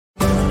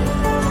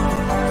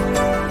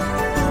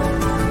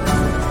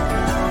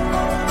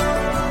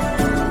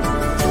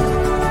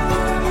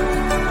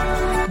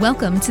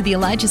Welcome to the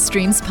Elijah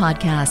Streams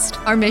podcast.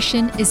 Our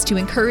mission is to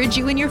encourage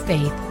you in your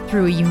faith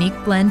through a unique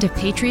blend of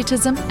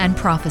patriotism and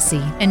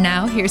prophecy. And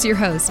now, here's your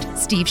host,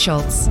 Steve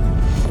Schultz.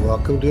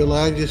 Welcome to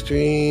Elijah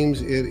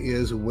Streams. It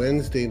is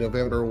Wednesday,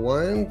 November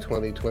 1,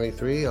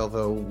 2023,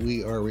 although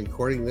we are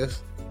recording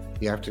this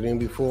the afternoon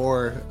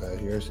before.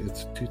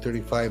 It's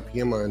 2:35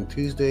 p.m. on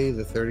Tuesday,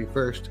 the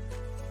 31st,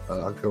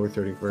 October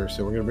 31st.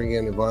 So we're going to bring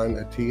in Yvon,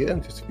 Attia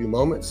in just a few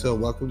moments. So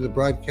welcome to the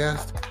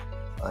broadcast.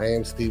 I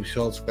am Steve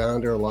Schultz,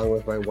 founder, along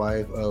with my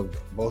wife, of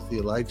both the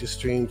Elijah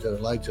Streams and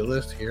Elijah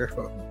List here,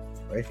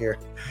 right here.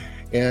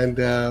 And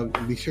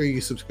be sure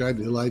you subscribe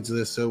to Elijah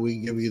List so we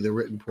give you the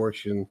written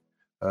portion.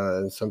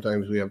 And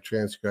sometimes we have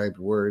transcribed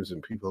words,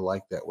 and people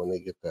like that when they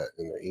get that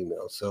in their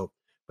email. So,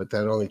 but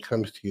that only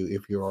comes to you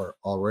if you are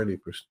already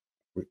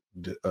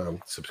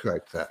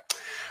subscribed to that.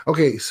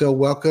 Okay, so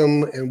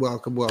welcome.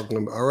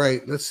 All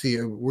right, let's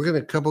see. We're going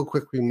to, a couple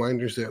quick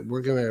reminders that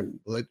we're going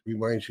to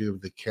remind you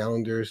of the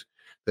calendars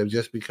that have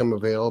just become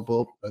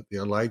available at the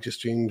Elijah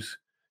Streams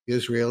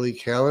Israeli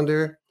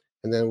calendar.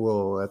 And then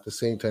at the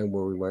same time,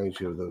 we'll remind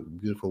you of the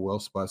beautiful well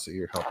spots that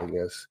you're helping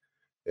us,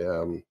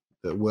 the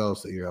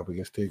wells that you're helping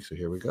us take. So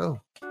here we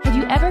go. Have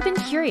you ever been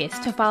curious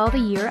to follow the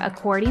year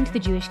according to the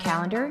Jewish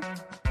calendar?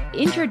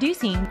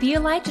 Introducing the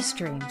Elijah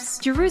Streams,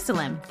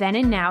 Jerusalem, then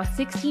and now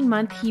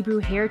 16-month Hebrew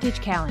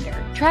heritage calendar.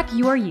 Track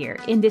your year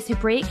in this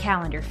Hebraic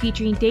calendar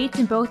featuring dates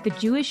in both the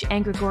Jewish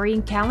and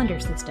Gregorian calendar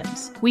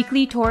systems,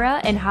 weekly Torah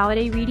and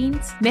holiday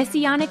readings,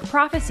 messianic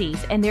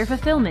prophecies and their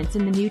fulfillments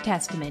in the New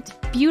Testament,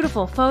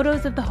 beautiful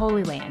photos of the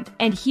Holy Land,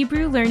 and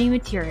Hebrew learning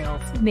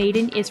materials made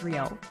in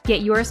Israel.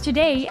 Get yours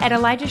today at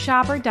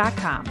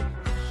ElijahShopper.com.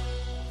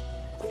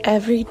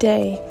 Every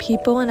day,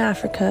 people in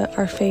Africa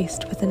are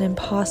faced with an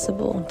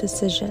impossible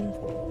decision.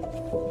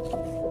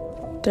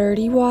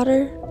 Dirty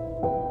water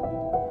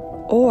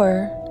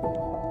or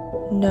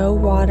no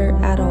water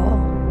at all.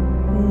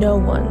 No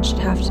one should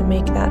have to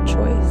make that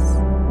choice.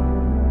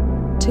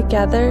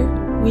 Together,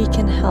 we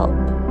can help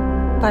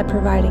by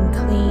providing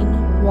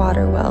clean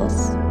water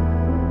wells.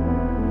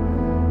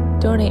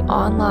 Donate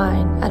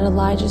online at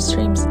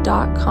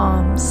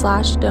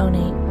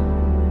ElijahStreams.com/donate.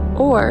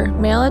 Or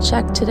mail a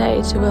check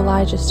today to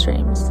Elijah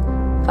Streams,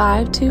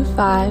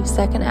 525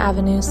 2nd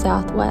Avenue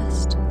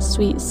Southwest,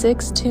 Suite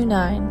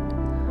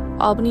 629,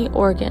 Albany,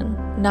 Oregon,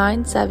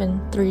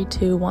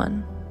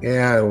 97321.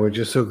 Yeah, we're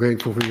just so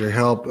grateful for your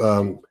help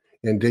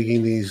in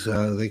digging these,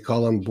 they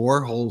call them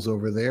boreholes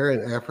over there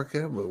in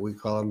Africa, but we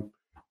call them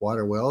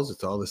water wells.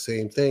 It's all the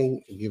same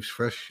thing. It gives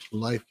fresh,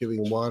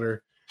 life-giving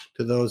water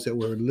to those that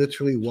were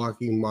literally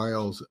walking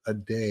miles a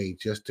day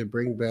just to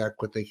bring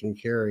back what they can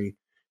carry.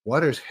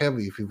 Water is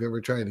heavy if you've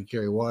ever tried to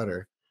carry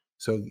water.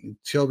 So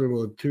children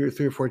will, three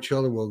or four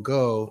children will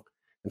go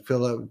and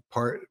fill up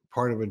part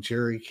of a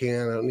jerry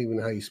can. I don't even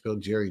know how you spell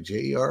jerry,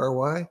 Jerry.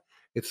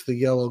 It's the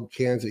yellow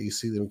cans that you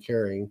see them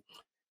carrying.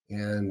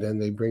 And then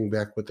they bring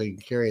back what they can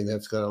carry, and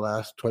that's got to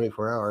last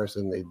 24 hours,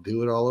 and they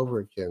do it all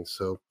over again.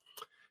 So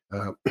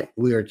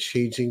we are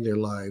changing their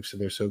lives,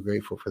 and they're so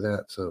grateful for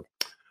that. So,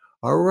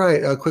 all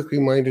right, a quick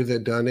reminder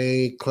that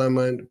Danae,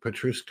 Clement,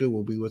 Petruska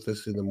will be with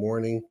us in the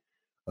morning.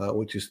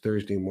 Which is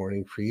Thursday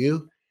morning for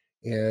you.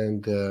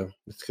 And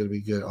it's going to be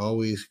good.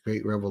 Always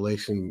great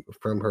revelation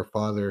from her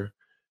father,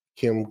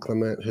 Kim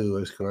Clement, who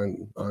has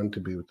gone on to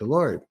be with the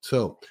Lord.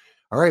 So,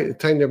 all right,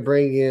 time to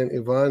bring in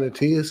Yvon,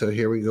 Attia. So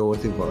here we go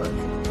with Yvon.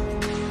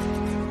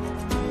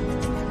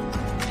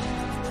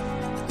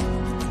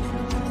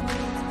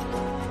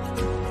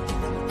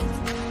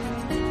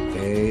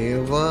 Hey,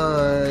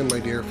 Yvon, my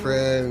dear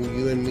friend.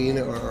 You and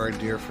Mina are our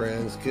dear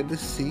friends. Good to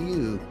see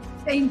you.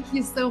 Thank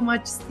you so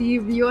much,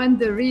 Steve. You and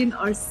Doreen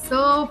are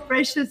so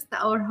precious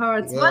to our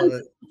hearts.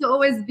 Wonderful to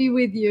always be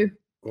with you.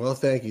 Well,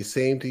 thank you.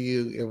 Same to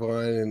you,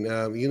 Yvon.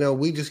 And,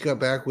 we just got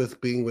back with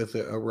being with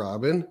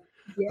Robin.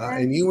 Yes.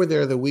 And you were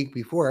there the week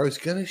before. I was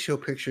going to show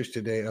pictures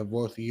today of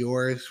both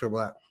yours from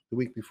the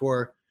week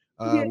before.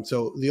 Yes.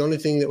 So the only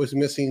thing that was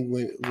missing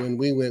when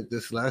we went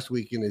this last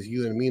weekend is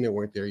you and Mina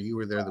weren't there. You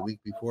were there the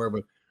week before.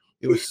 But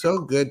it was so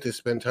good to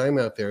spend time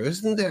out there.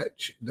 Isn't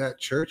that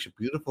church a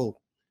beautiful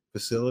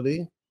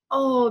facility?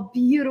 Oh,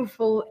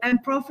 beautiful.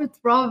 And Prophet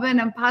Robin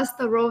and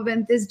Pastor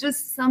Robin, there's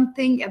just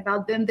something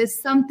about them.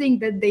 There's something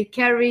that they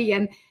carry,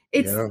 and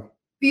it's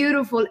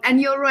beautiful.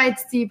 And you're right,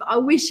 Steve. I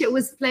wish it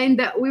was planned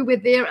that we were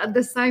there at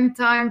the same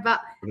time,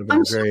 but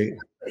I'm great.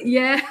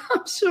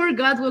 I'm sure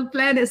God will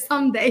plan it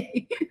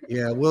someday.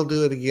 Yeah, we'll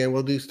do it again.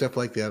 We'll do stuff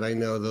like that. I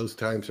know those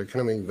times are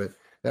coming, but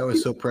that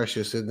was so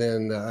precious. And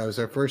then it was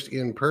our first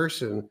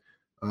in-person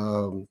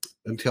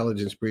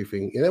intelligence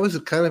briefing, and it was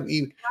a kind of,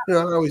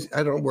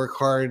 I don't work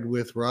hard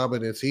with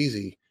Robin, it's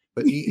easy,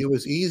 but it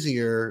was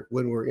easier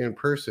when we're in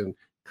person,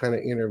 kind of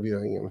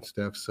interviewing him and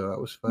stuff. So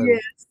it was fun.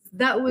 Yes,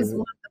 that was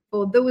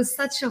wonderful. There was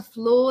such a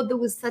flow, there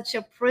was such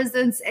a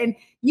presence, and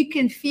you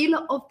can feel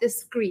it off the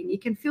screen. You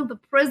can feel the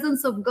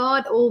presence of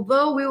God,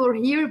 although we were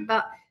here,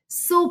 but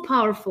so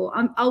powerful.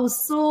 I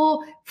was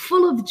so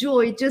full of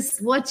joy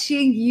just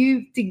watching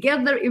you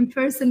together in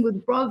person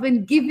with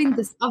Robin, giving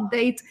this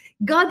update.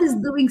 God is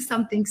doing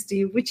something,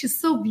 Steve, which is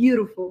so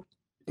beautiful.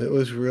 It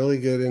was really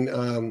good.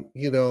 And,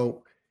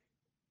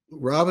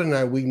 Robin and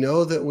I, we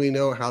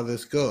know how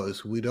this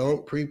goes. We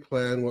don't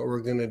pre-plan what we're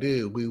going to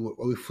do.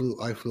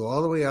 I flew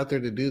all the way out there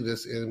to do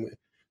this, and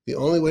the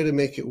only way to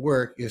make it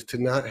work is to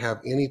not have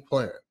any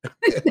plan.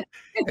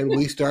 And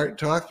we start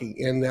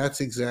talking, and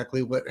that's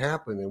exactly what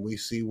happened. And we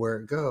see where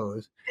it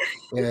goes.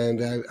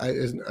 And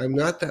I'm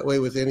not that way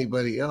with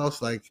anybody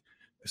else. Like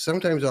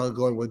sometimes I'll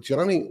go where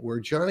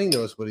Johnny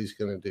knows what he's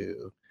going to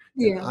do,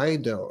 and I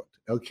don't.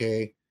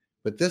 Okay,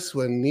 but this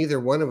one,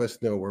 neither one of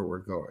us know where we're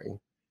going.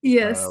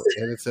 Yes.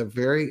 And it's a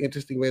very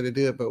interesting way to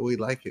do it, but we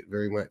like it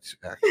very much,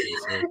 actually.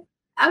 So.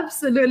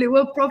 Absolutely.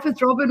 Well, Prophet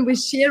Robin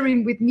was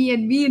sharing with me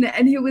and Mina,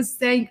 and he was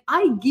saying,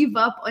 I give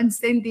up on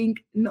sending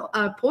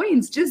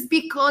points just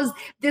because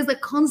there's a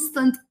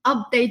constant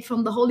update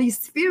from the Holy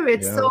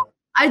Spirit. Yeah. So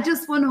I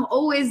just want to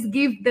always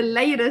give the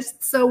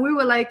latest. So we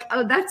were like,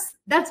 oh, that's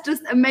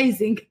just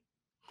amazing.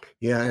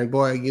 Yeah. And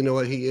boy, you know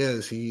what he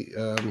is?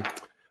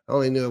 I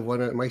only knew of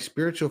one. My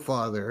spiritual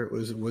father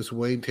was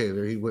Wade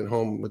Taylor. He went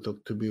home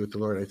to be with the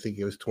Lord. I think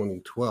it was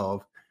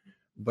 2012.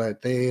 But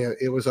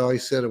it was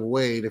always said of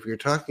Wade, if you're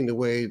talking to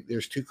Wade,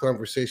 there's two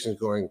conversations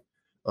going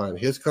on.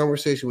 His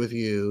conversation with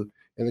you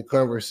and the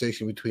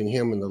conversation between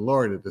him and the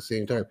Lord at the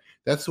same time.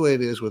 That's the way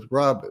it is with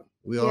Robin.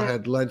 We all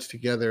had lunch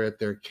together at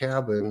their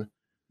cabin.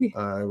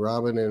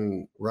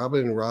 Robin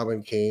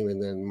came,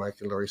 and then Mike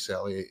and Lori,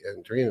 Sally,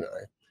 and Doreen and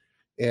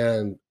I.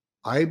 And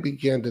I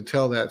began to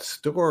tell that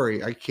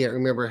story. I can't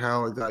remember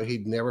how it got.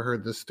 He'd never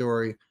heard the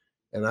story,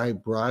 and I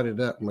brought it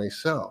up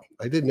myself.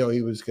 I didn't know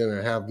he was going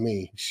to have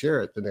me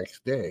share it the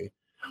next day,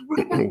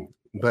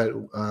 but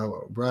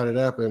brought it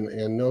up,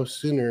 and no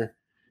sooner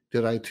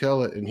did I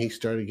tell it, and he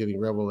started getting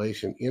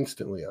revelation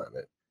instantly on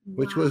it,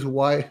 which was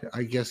why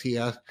I guess he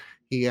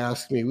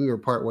asked me. We were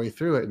partway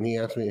through it, and he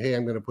asked me, "Hey,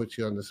 I'm going to put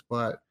you on the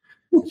spot."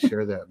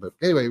 Share that. But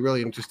anyway,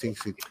 really interesting.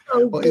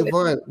 Well,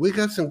 Yvon, we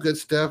got some good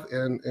stuff,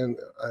 and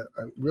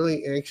I'm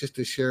really anxious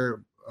to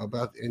share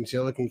about the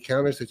angelic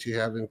encounters that you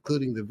have,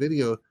 including the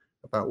video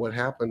about what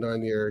happened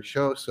on your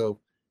show. So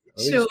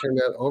let me just turn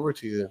that over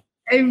to you.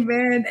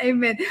 Amen.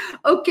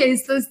 Okay,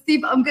 so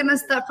Steve, I'm gonna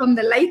start from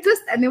the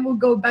latest, and then we'll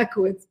go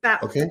backwards.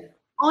 Okay.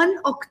 On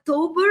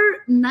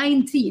October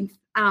 19th,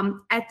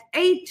 at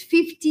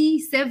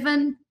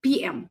 8:57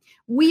 p.m.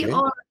 We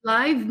are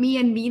live, me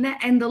and Mina,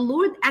 and the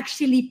Lord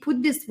actually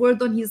put this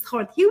word on his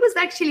heart. He was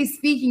actually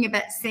speaking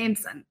about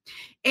Samson.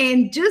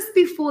 And just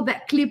before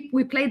that clip,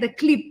 we played the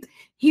clip,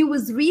 he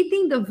was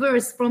reading the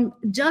verse from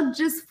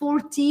Judges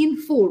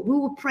 14:4. We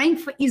were praying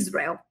for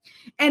Israel.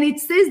 And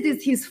it says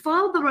this, his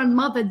father and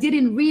mother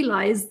didn't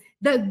realize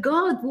that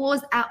God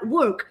was at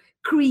work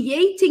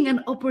creating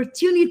an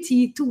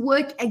opportunity to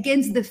work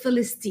against the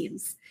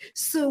Philistines.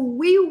 So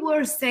we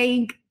were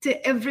saying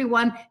to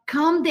everyone,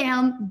 calm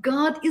down,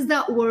 God is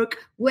at work.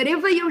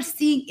 Whatever you're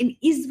seeing in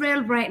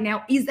Israel right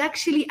now is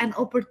actually an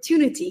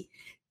opportunity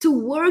to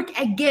work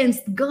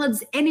against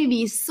God's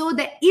enemies so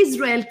that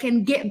Israel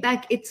can get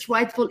back its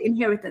rightful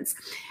inheritance.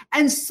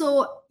 And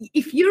so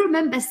if you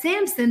remember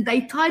Samson,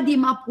 they tied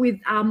him up with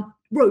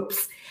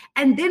ropes.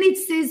 And then it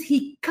says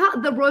he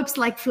cut the ropes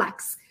like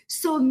flax.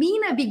 So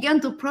Mina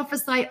began to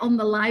prophesy on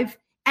the live.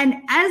 And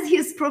as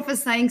he's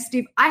prophesying,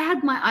 Steve, I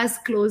had my eyes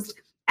closed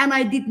and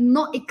I did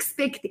not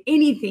expect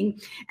anything.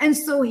 And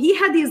so he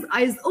had his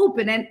eyes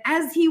open. And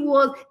as there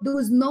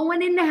was no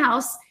one in the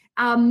house,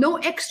 no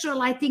extra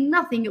lighting,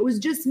 nothing. It was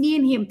just me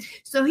and him.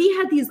 So he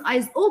had his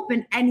eyes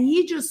open and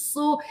he just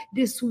saw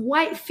this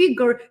white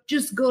figure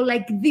just go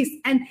like this.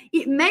 And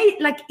it made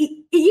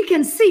you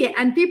can see it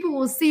and people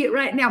will see it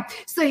right now.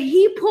 So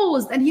he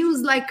paused and he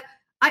was like,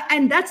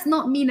 and that's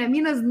not Mina.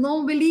 Mina's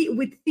normally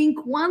would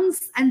think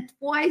once and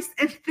twice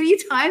and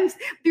 3 times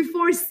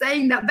before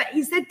saying that. But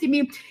he said to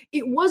me,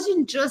 it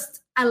wasn't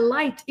just a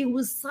light. It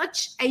was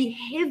such a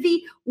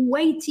heavy,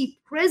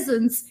 weighty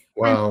presence.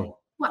 Wow. And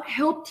what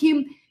helped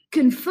him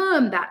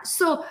confirm that.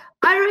 So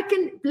I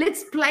reckon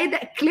let's play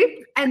that clip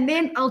and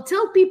then I'll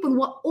tell people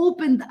what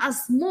opened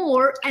us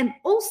more and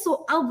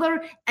also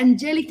other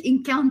angelic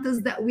encounters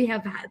that we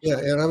have had. Yeah,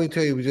 and let me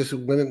tell you,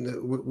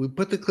 we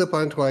put the clip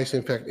on twice.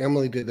 In fact,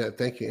 Emily did that.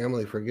 Thank you,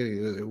 Emily, for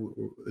getting it.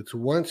 It's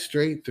once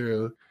straight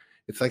through.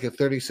 It's like a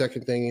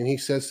 30-second thing. And he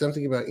says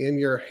something about in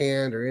your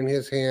hand or in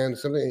his hand,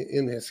 something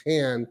in his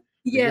hand,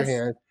 yes. In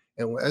your hand.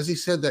 And as he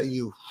said that,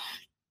 you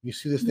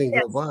see this thing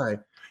go by.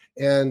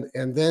 And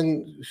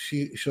then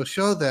she'll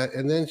show that,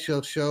 and then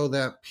she'll show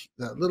that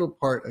little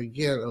part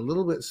again a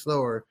little bit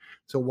slower.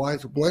 So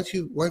once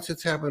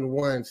it's happened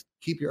once,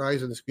 keep your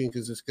eyes on the screen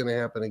because it's going to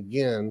happen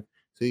again.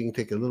 So you can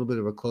take a little bit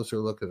of a closer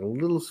look at a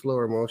little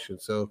slower motion.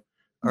 So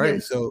all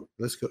right, so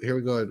let's go. Here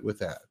we go with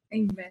that.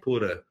 Amen.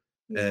 Put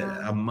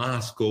a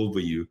mask over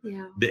you.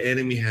 Yeah. The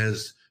enemy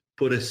has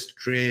put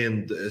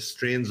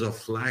strands of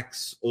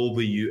flax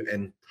over you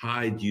and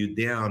tied you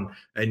down,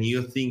 and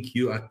you think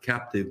you are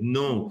captive.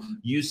 No,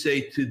 you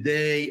say,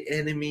 today,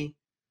 enemy,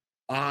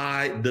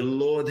 the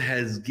Lord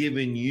has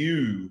given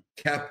you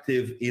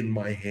captive in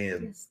my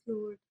hand. Yes,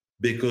 Lord.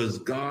 Because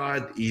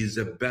God is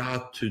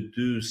about to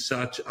do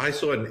such. I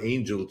saw an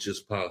angel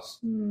just pass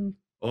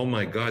Oh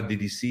my God,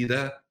 did you see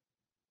that?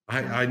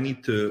 I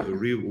need to,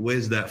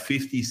 where's that?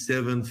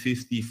 57,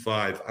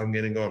 55. I'm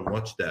going to go and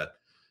watch that.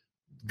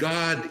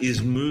 God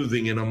is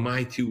moving in a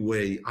mighty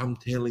way, I'm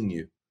telling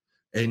you.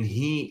 And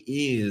he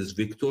is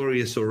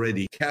victorious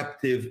already,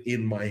 captive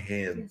in my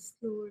hands. Yes,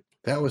 Lord.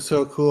 That was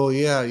so cool.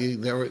 Yeah,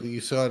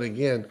 you saw it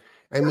again.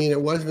 I mean,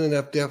 it wasn't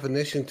enough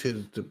definition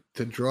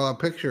to draw a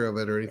picture of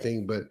it or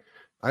anything, but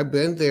I've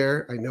been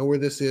there. I know where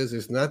this is.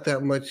 There's not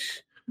that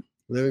much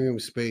living room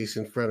space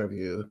in front of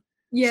you.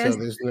 Yes.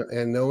 So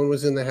no one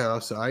was in the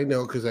house. So I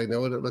know, because I know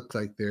what it looked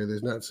like there.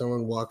 There's not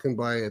someone walking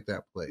by at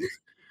that place.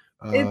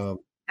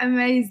 It's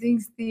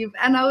amazing, Steve.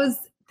 And I was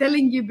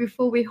telling you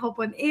before we hop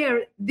on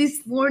air,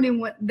 this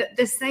morning,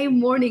 the same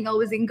morning, I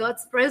was in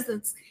God's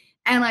presence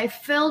and I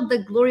felt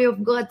the glory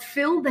of God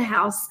fill the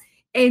house.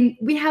 And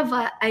we have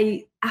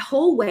a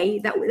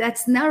hallway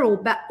that's narrow,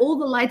 but all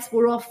the lights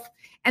were off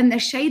and the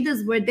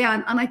shaders were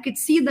down, and I could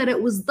see that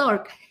it was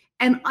dark.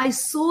 And I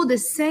saw the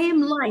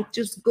same light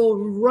just go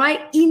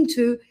right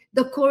into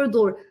the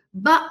corridor,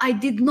 but I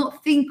did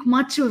not think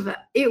much of it.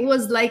 It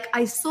was like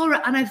I saw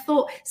it and I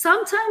thought,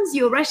 sometimes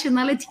your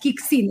rationality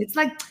kicks in. It's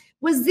like,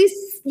 was this,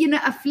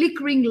 a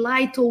flickering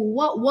light or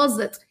what was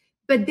it?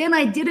 But then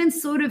I didn't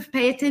sort of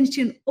pay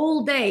attention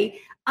all day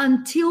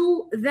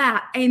until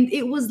that. And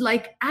it was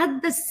like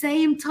at the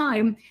same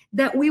time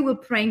that we were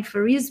praying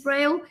for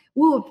Israel,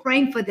 we were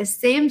praying for the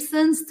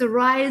Samsons to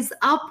rise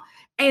up.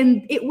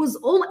 And it was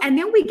all, and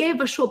then we gave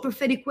a short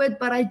prophetic word,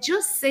 but I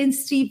just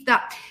sensed, Steve,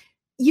 that,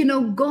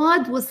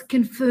 God was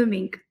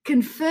confirming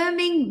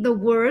the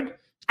word,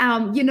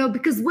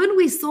 because when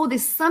we saw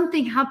this,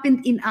 something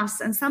happened in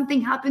us and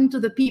something happened to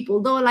the people.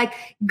 They were like,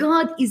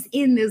 God is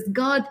in this,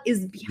 God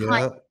is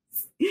behind.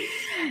 Yeah.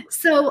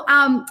 So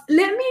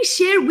let me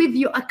share with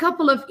you a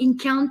couple of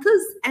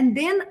encounters, and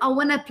then I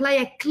want to play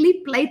a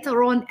clip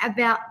later on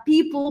about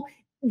people,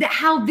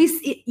 how this,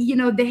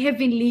 the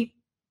heavenly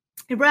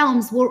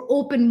realms were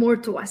open more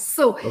to us.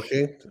 So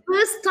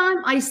first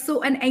time I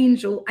saw an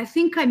angel, I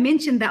think I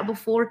mentioned that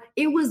before,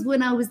 it was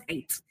when I was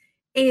 8.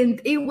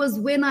 And it was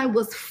when I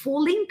was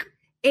falling,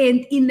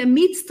 and in the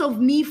midst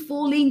of me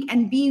falling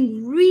and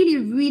being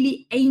really,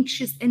 really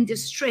anxious and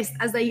distressed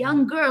as a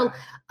young girl,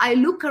 I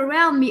look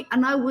around me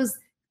and I was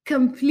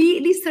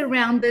completely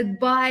surrounded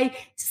by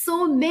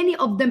so many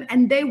of them,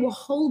 and they were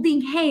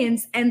holding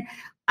hands. And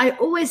I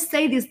always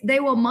say this, they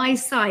were my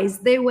size.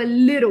 They were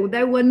little.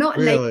 They were not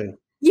like,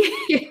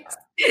 yes,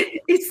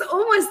 it's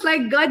almost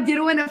like God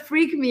didn't want to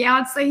freak me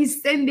out. So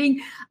he's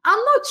sending, I'm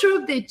not sure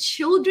if they're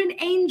children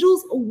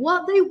angels or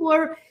what they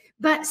were,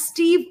 but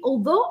Steve,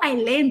 although I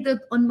landed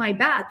on my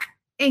back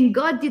and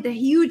God did a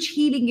huge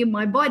healing in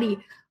my body,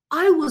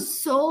 I was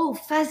so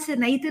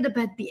fascinated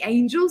about the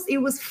angels. It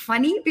was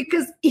funny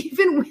because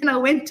even when I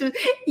went to,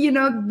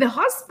 the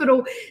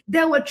hospital,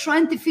 they were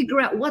trying to figure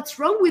out what's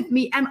wrong with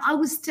me. And I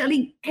was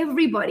telling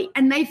everybody,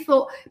 and they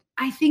thought,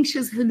 I think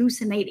she's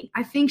hallucinating.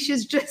 I think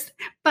she's just,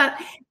 but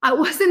I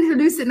wasn't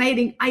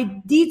hallucinating.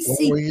 I did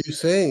see. What were you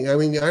saying? I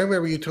mean, I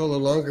remember you told a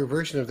longer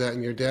version of that,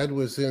 and your dad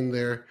was in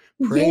there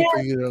praying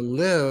for you to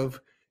live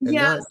and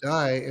not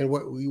die. And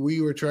what we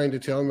were trying to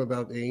tell him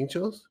about the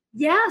angels?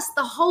 Yes,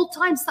 the whole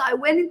time. So I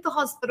went into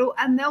hospital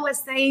and they were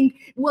saying,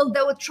 well,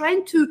 they were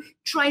trying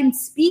and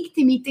speak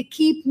to me to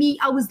keep me.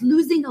 I was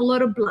losing a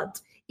lot of blood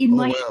in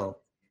my head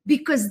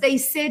because they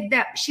said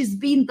that she's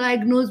been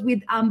diagnosed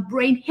with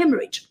brain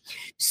hemorrhage.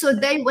 So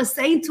they were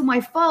saying to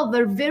my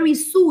father, very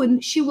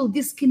soon she will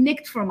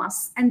disconnect from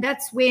us. And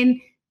that's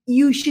when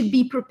you should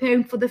be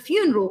preparing for the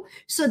funeral.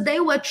 So they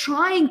were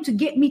trying to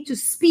get me to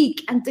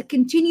speak and to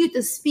continue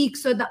to speak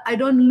so that I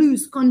don't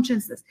lose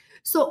consciousness.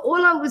 So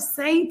all I was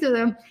saying to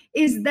them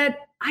is that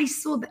I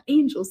saw the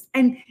angels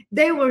and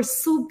they were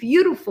so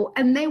beautiful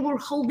and they were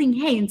holding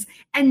hands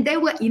and they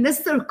were in a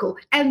circle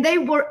and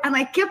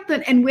I kept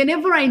on. And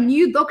whenever I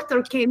knew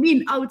doctor came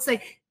in, I would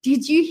say,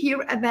 did you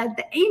hear about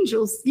the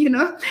angels?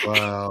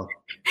 Wow.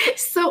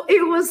 So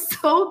it was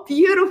so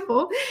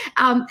beautiful.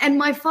 And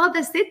my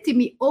father said to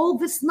me all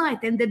this night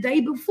and the day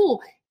before,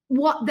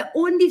 what the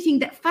only thing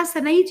that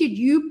fascinated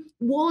you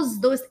was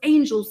those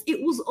angels.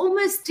 It was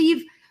almost,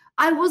 Steve,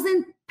 I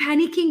wasn't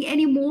panicking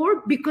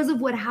anymore because of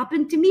what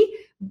happened to me.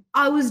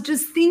 I was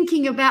just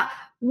thinking about,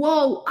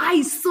 whoa,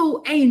 I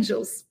saw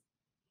angels.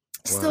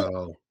 Wow.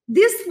 So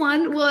this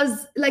one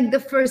was like the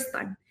first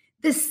time.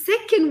 The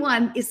second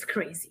one is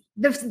crazy.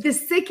 The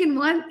second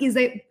one is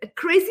a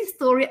crazy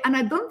story, and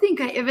I don't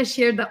think I ever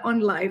shared that on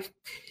live.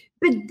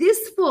 But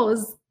this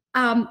was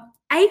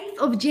 8th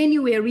of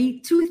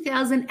January,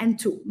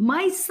 2002.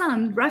 My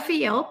son,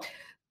 Raphael,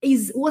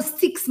 was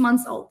 6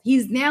 months old.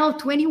 He's now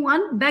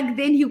 21. Back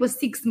then, he was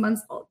 6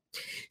 months old.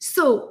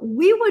 So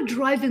we were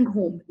driving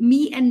home,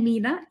 me and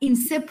Mina, in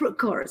separate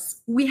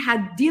cars. We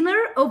had dinner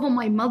over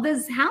my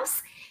mother's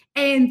house,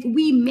 and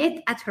we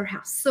met at her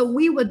house. So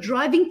we were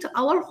driving to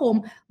our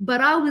home, but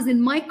I was in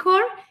my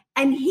car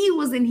and he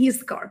was in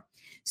his car.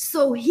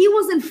 So he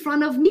was in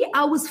front of me.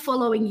 I was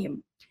following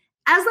him.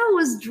 As I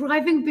was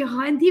driving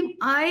behind him,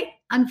 I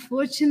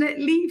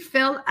unfortunately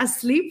fell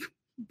asleep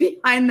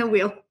behind the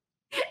wheel.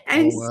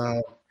 And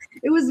wow.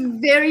 It was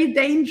very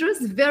dangerous.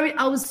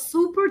 I was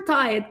super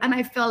tired and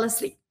I fell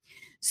asleep.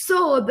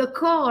 So the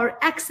car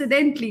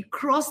accidentally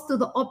crossed to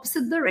the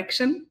opposite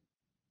direction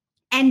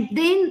and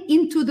then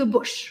into the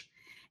bush.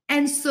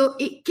 And so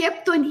it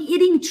kept on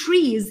hitting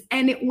trees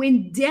and it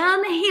went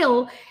down a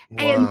hill.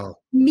 And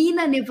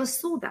Mina never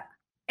saw that.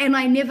 And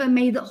I never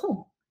made it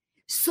home.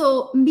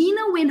 So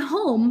Mina went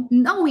home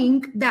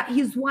knowing that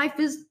his wife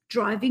is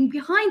driving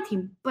behind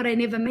him, but I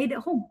never made it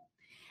home.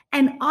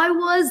 And I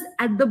was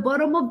at the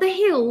bottom of the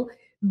hill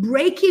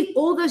breaking,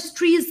 all those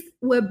trees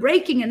were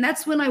breaking. And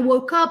that's when I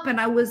woke up and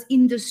I was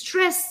in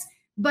distress,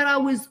 but I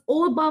was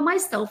all by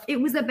myself. It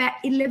was about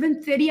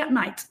 11:30 at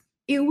night.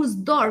 It was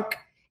dark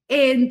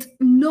and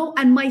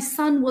my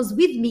son was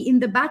with me in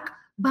the back,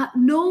 but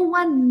no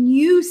one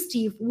knew,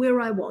 Steve,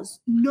 where I was.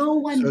 No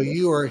one knew. So knew.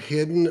 You are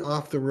hidden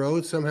off the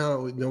road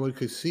somehow? No one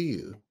could see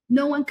you?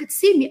 No one could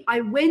see me.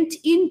 I went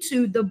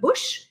into the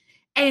bush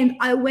and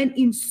I went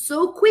in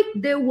so quick,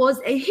 there was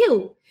a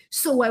hill.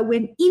 So I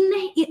went in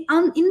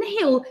the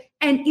hill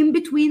and in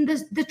between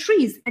the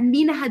trees. And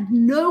Mina had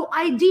no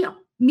idea.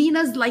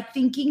 Mina's like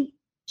thinking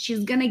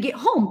she's going to get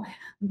home.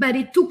 But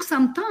it took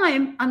some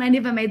time and I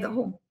never made it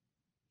home.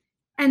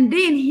 And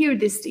then hear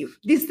this, Steve.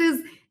 This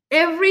is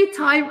every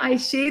time I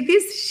share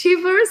this,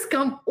 shivers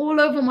come all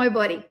over my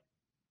body.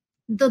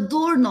 The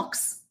door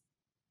knocks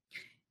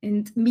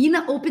and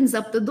Mina opens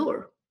up the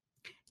door.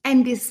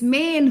 And this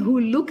man who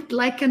looked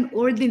like an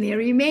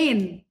ordinary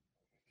man,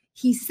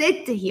 he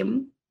said to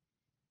him,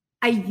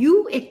 "Are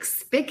you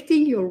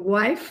expecting your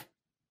wife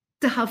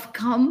to have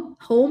come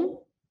home?"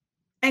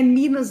 And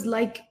Mina's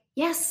like,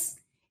 "Yes."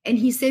 And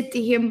he said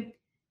to him,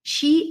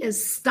 "She is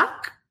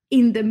stuck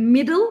in the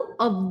middle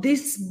of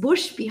this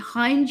bush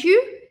behind you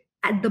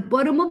at the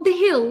bottom of the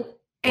hill.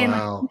 And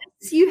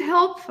unless you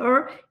help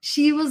her,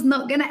 she was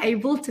not going to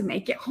able to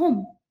make it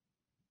home."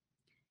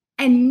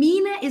 And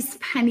Mina is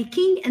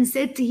panicking and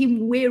said to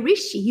him, "Where is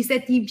she?" He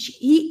said to him,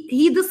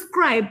 he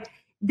described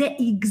the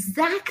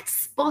exact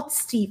spot,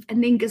 Steve.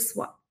 And then guess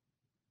what?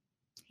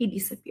 He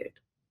disappeared.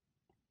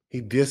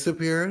 He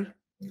disappeared?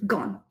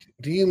 Gone.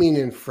 Do you mean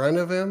in front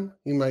of him?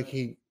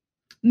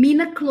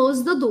 Mina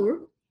closed the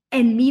door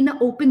and Mina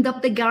opened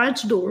up the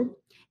garage door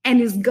and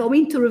is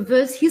going to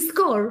reverse his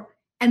car.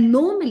 And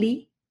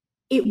normally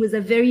it was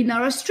a very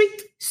narrow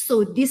street.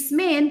 So this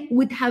man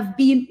would have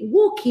been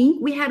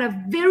walking. We had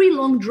a very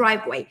long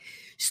driveway.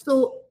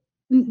 So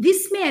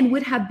this man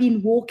would have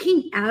been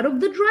walking out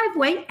of the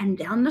driveway and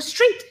down the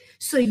street.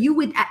 So you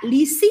would at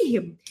least see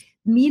him.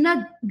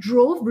 Mina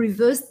drove,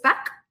 reversed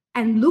back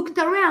and looked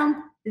around.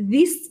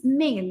 This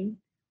man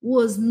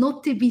was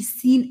not to be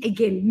seen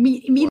again.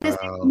 Mina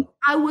said,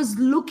 I was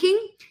looking,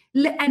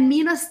 and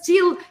Mina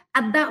still,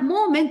 at that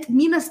moment,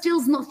 Mina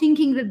still's not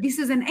thinking that this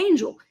is an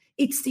angel.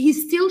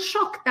 He's still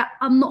shocked that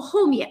I'm not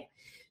home yet.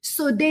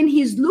 So then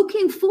he's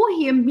looking for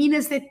him.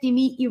 Mina said to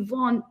me,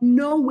 "Yvon,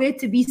 nowhere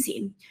to be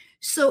seen."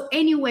 So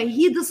anyway,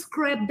 he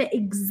described the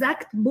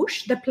exact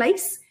bush, the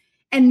place,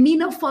 and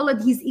Mina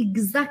followed his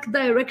exact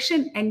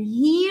direction. And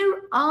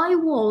here I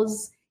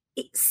was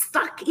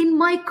stuck in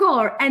my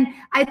car. And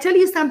I tell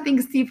you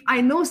something, Steve, I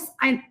know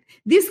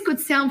this could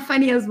sound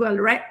funny as well,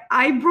 right?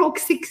 I broke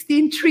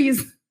 16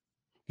 trees.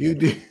 You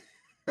did?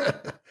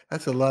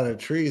 That's a lot of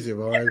trees,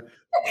 Yvon.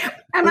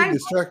 And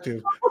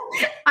destructive.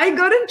 I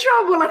got in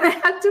trouble and I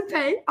had to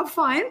pay a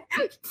fine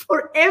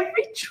for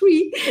every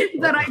tree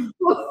that I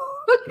broke.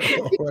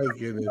 Oh my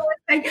goodness.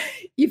 Like,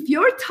 if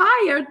you're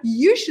tired,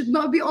 you should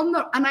not be on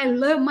the, and I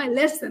learned my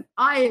lesson.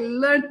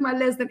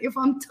 If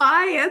I'm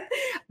tired,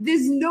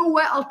 there's no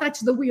way I'll touch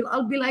the wheel.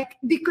 I'll be like,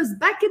 because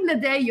back in the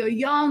day, you're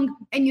young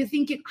and you're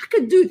thinking, I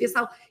could do this.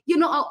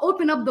 I'll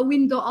open up the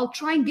window. I'll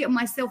try and get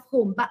myself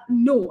home, but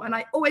no. And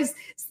I always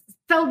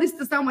tell this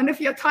to someone,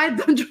 if you're tired,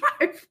 don't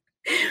drive.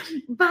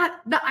 But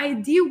the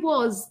idea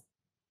was,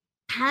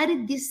 how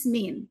did this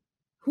man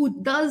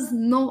who does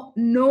not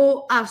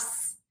know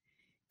us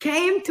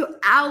came to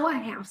our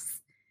house,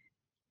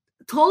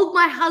 told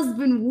my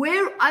husband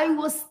where I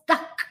was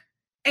stuck,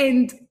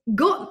 and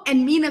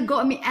Mina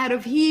got me out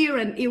of here,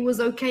 and it was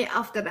okay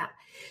after that.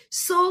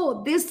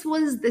 So this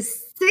was the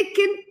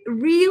second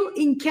real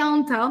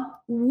encounter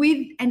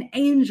with an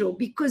angel,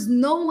 because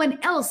no one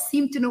else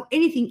seemed to know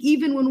anything,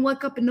 even when we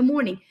woke up in the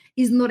morning.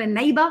 He's not a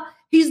neighbor.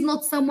 He's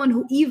not someone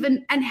who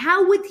and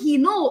how would he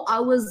know I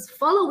was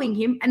following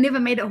him and never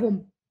made it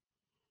home?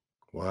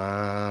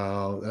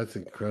 Wow, that's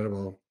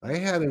incredible. I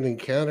had an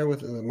encounter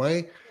with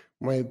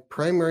my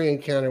primary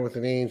encounter with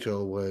an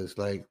angel was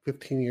like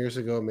 15 years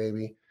ago,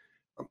 maybe.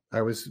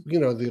 I was,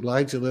 the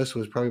Elijah list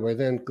was probably by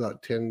then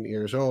about 10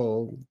 years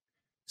old.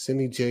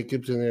 Cindy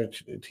Jacobs and their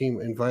team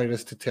invited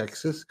us to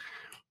Texas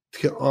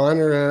to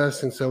honor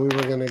us. And so we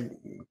were going to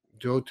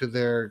go to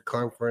their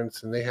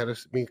conference, and they had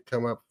me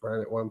come up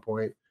front at one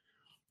point.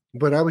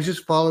 But I was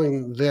just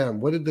following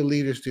them. What did the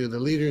leaders do? The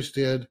leaders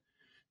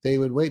they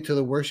would wait till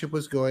the worship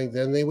was going,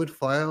 then they would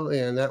file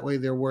in. That way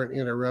they weren't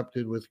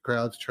interrupted with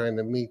crowds trying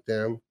to meet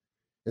them.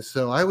 And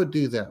so I would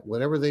do that,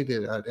 whatever they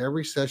did. At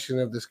every session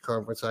of this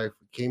conference, I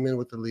came in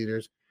with the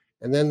leaders,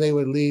 And then they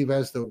would leave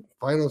as the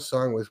final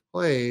song was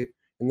played.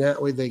 And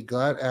that way they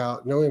got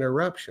out, no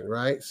interruption,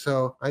 right?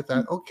 So I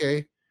thought,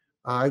 okay,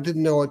 I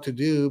didn't know what to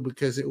do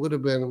because it would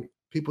have been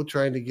people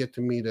trying to get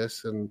to meet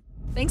us. And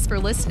Thanks for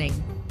listening.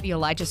 The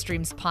Elijah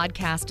Streams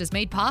podcast is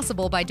made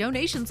possible by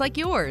donations like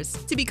yours.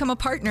 To become a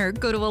partner,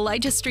 go to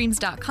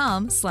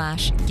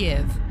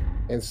ElijahStreams.com/give.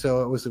 And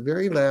so it was the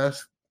very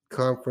last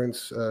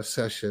conference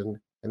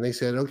session. And they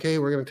said, okay,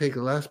 we're going to take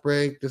the last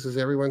break. This is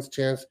everyone's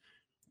chance,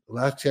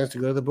 last chance to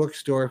go to the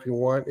bookstore if you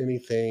want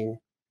anything.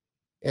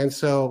 And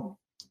so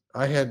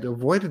I had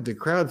avoided the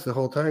crowds the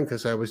whole time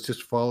because I was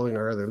just following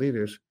our other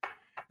leaders.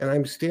 And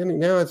I'm standing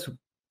now, it's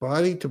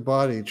body to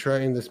body,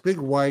 trying this big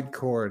wide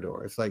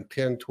corridor. It's like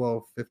 10,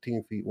 12,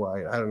 15 feet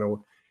wide. I don't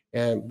know.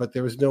 But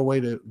there was no way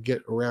to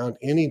get around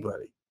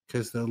anybody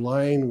because the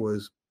line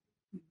was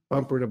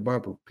bumper to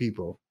bumper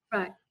people.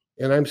 Right.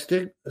 And I'm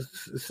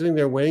sitting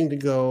there waiting to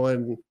go,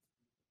 and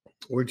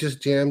we're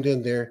just jammed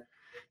in there.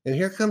 And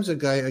here comes a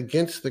guy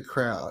against the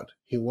crowd.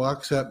 He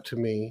walks up to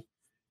me.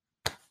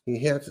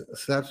 He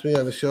slaps me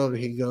on the shoulder.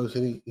 He goes,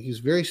 and he's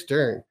very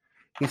stern.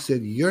 He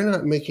said, "You're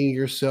not making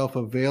yourself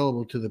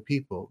available to the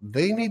people.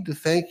 They need to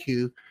thank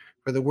you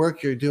for the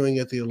work you're doing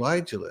at the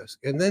Elijah List."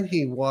 And then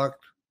he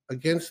walked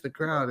against the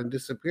crowd and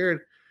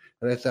disappeared.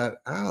 And I thought,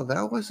 oh,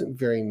 that wasn't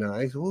very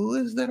nice. Who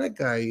is that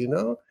guy, you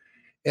know?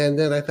 And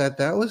then I thought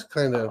that was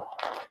kind of,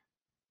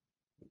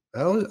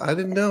 I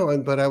didn't know,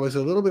 but I was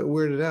a little bit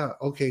weirded out.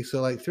 Okay,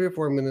 so like 3 or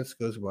 4 minutes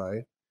goes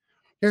by.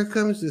 Here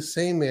comes the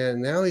same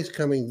man. Now he's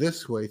coming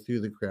this way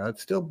through the crowd,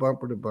 still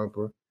bumper to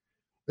bumper.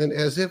 Then,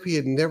 as if he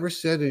had never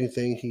said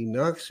anything, he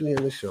knocks me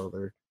on the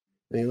shoulder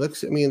and he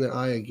looks at me in the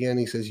eye again.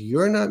 He says,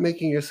 "You're not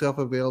making yourself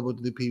available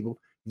to the people.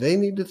 They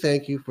need to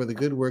thank you for the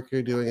good work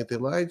you're doing at the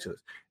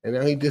Elijah's." And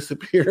now he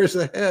disappears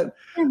ahead.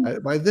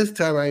 By this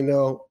time, I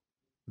know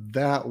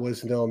that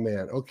was no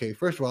man. Okay,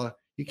 first of all,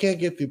 you can't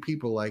get through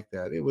people like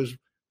that.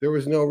 There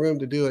was no room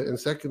to do it. And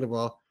second of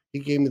all, he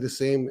gave me the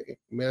same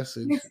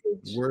message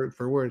word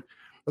for word.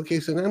 Okay,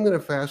 so now I'm going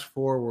to fast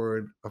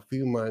forward a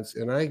few months,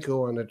 and I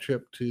go on a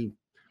trip to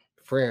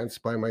France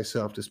by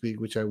myself to speak,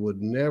 which I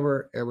would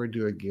never, ever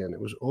do again. It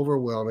was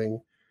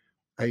overwhelming.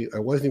 I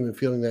wasn't even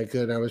feeling that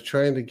good. I was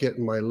trying to get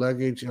my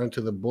luggage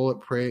onto the bullet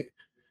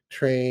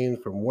train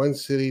from one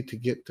city to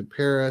get to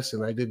Paris,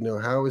 and I didn't know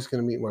how I was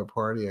going to meet my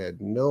party. I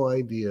had no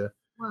idea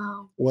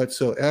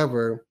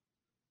whatsoever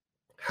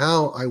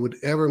how I would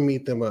ever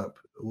meet them up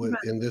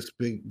in this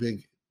big,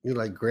 you know,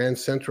 like Grand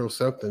Central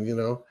something, you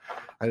know.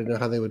 I didn't know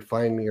how they would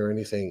find me or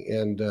anything.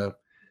 And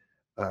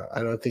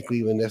I don't think we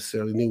even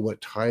necessarily knew what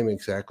time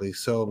exactly.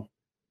 So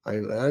I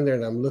land there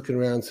and I'm looking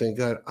around saying,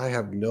 God, I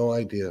have no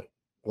idea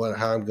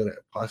how I'm going to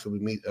possibly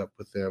meet up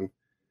with them.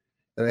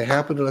 And I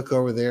happened to look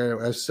over there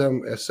as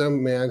some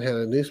man had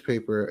a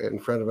newspaper in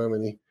front of him,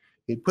 and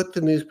he put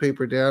the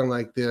newspaper down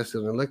like this,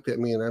 and I looked at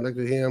me and I looked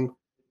at him.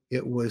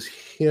 It was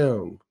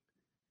him.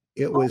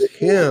 It was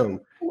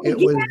him. It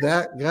was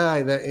that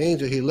guy, that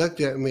angel. He looked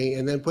at me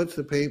and then puts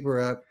the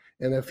paper up,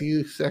 and a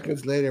few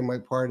seconds later, my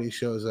party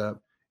shows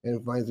up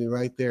and finds me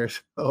right there.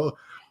 So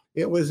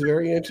it was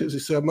very interesting.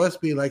 So it must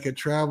be like a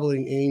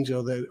traveling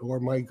angel or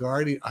my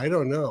guardian. I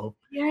don't know.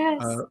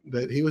 Yes.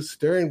 That he was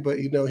stern, but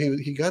you know,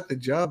 he got the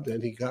job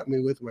done. He got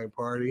me with my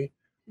party.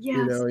 Yes.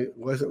 You know, he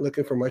wasn't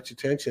looking for much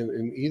attention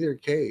in either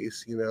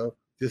case, you know,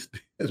 just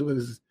as with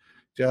his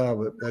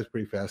job. That's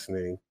pretty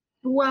fascinating.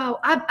 Wow,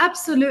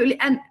 absolutely.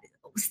 And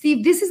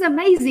Steve, this is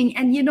amazing.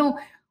 And you know,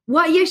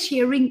 what you're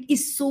sharing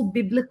is so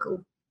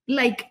biblical.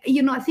 Like,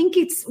 you know, I think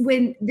it's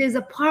when there's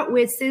a part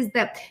where it says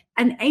that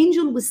an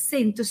angel was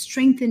sent to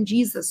strengthen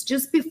Jesus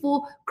just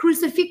before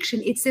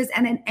crucifixion. It says,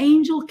 and an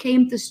angel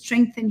came to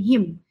strengthen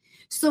him.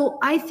 So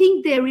I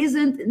think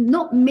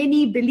not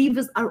many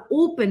believers are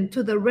open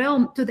to the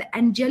realm, to the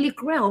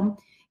angelic realm.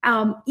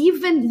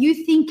 Even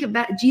you think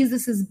about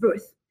Jesus's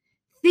birth.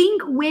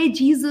 Think where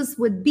Jesus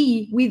would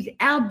be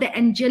without the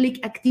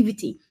angelic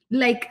activity.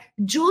 Like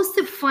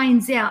Joseph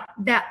finds out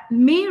that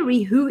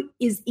Mary, who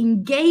is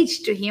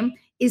engaged to him,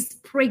 is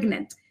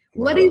pregnant.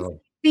 Wow. What is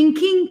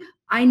thinking?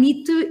 I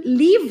need to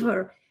leave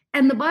her.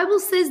 And the Bible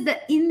says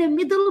that in the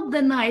middle of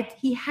the night,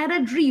 he had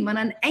a dream, and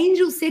an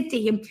angel said to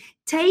him,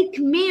 "Take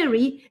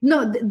Mary."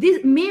 No,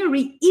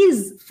 Mary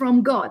is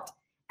from God.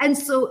 And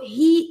so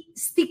he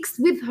sticks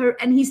with her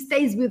and he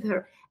stays with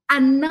her.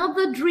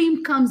 Another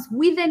dream comes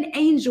with an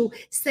angel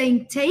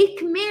saying,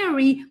 "Take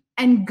Mary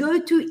and go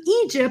to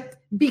Egypt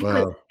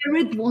because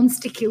Herod wants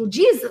to kill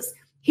Jesus."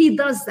 He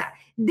does that.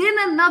 Then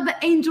another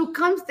angel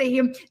comes to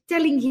him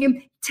telling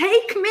him,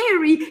 "Take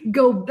Mary,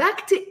 go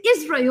back to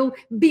Israel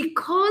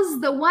because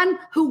the one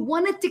who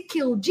wanted to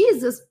kill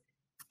Jesus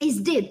is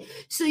dead."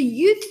 So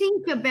you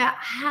think about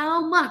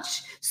how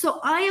much. So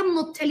I am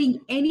not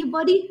telling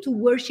anybody to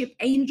worship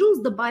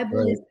angels. The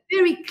Bible is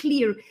very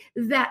clear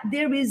that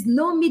there is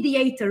no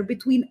mediator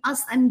between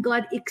us and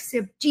God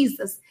except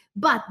Jesus.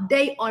 But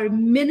they are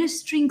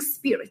ministering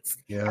spirits,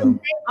 and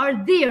they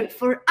are there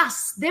for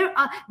us. They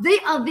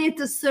are there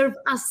to serve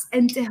us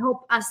and to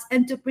help us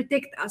and to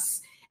protect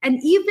us. And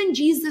even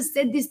Jesus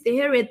said this to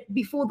Herod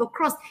before the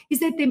cross. He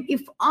said to him,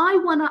 if I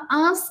want to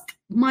ask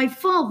my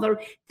Father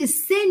to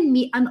send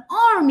me an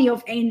army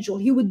of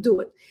angels, he would do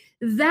it.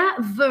 That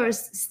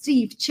verse,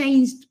 Steve,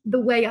 changed the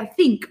way I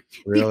think.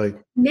 Really?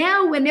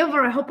 Now,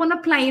 whenever I hop on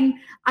a plane,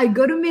 I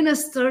go to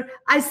minister,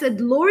 I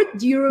said, Lord,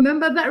 do you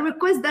remember that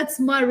request? That's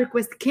my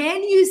request.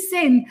 Can you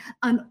send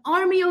an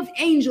army of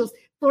angels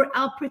for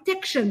our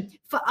protection,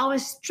 for our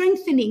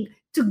strengthening,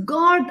 to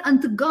guard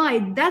and to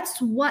guide? That's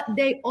what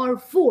they are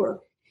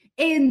for.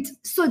 And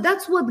so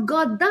that's what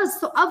God does.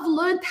 So I've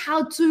learned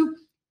how to,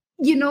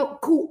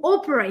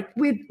 cooperate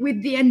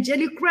with the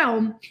angelic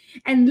realm.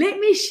 And let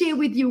me share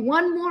with you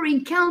one more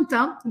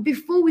encounter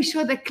before we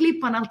show the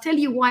clip, and I'll tell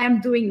you why I'm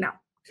doing now.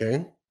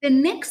 Okay. The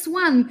next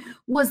one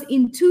was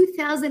in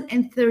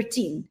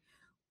 2013.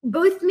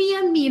 Both me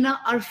and Mina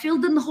are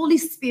filled in the Holy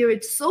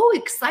Spirit, so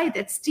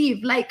excited,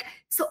 Steve.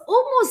 So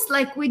almost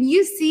like when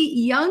you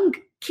see young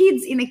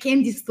kids in a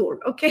candy store,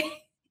 okay?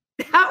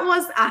 That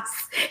was us.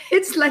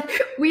 It's like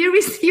we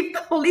received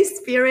the Holy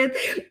Spirit.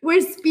 We're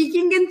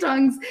speaking in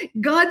tongues.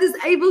 God is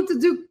able to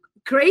do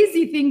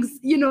crazy things,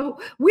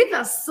 with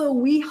us. So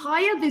we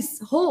hire this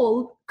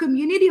whole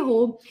community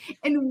hall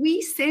and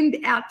we send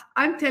out,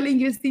 I'm telling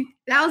you, Steve,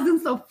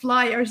 thousands of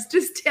flyers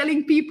just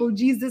telling people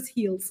Jesus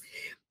heals.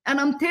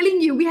 And I'm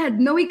telling you, we had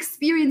no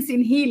experience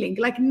in healing,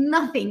 like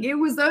nothing. It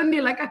was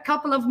only like a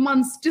couple of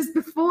months just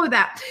before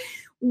that.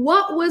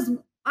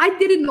 I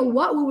didn't know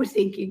what we were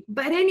thinking.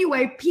 But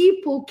anyway,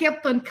 people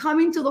kept on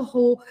coming to the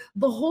hall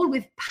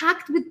was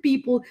packed with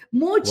people,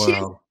 more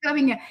chairs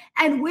coming in.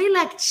 And we're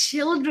like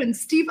children,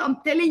 Steve,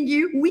 I'm telling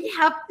you, we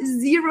have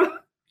zero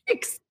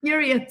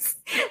experience.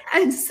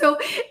 And so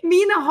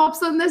Mina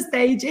hops on the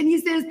stage and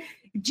he says,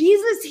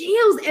 Jesus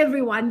heals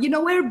everyone.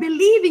 We're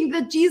believing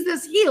that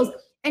Jesus heals.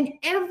 And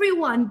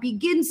everyone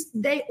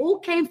they all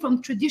came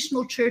from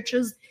traditional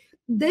churches.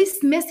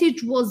 This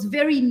message was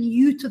very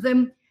new to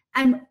them.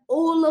 And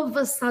all of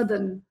a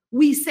sudden,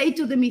 we say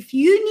to them, if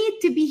you need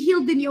to be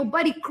healed in your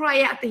body,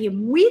 cry out to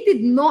him. We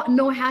did not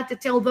know how to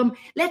tell them,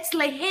 let's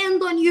lay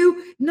hand on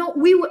you. No,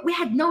 we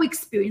had no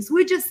experience.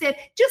 We just said,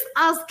 just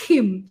ask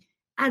him.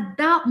 At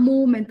that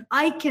moment,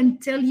 I can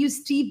tell you,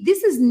 Steve,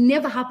 this has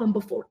never happened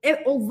before.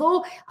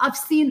 Although I've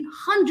seen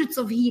hundreds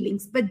of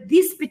healings, but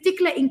this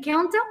particular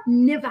encounter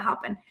never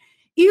happened.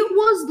 It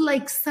was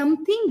like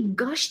something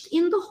gushed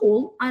in the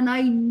hall, and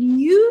I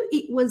knew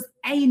it was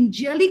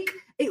angelic.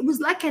 It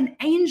was like an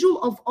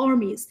angel of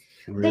armies.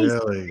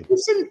 Really?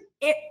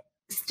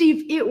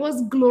 Steve, it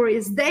was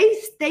glorious. They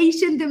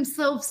stationed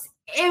themselves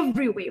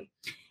everywhere.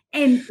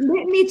 And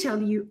let me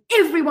tell you,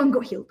 everyone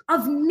got healed.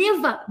 I've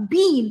never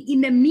been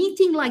in a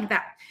meeting like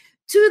that,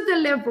 to the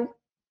level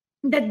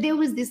that there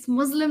was this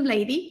Muslim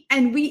lady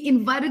and we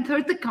invited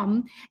her to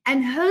come,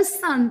 and her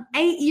son,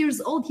 8 years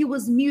old, he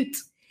was mute.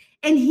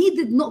 And he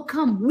did not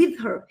come with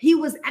her. He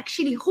was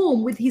actually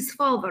home with his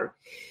father.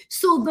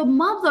 So the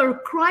mother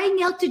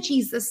crying out to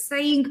Jesus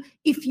saying,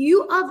 if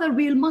you are the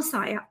real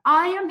Messiah,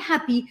 I am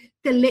happy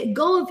to let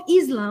go of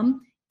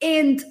Islam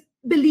and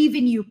believe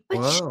in you.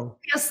 But show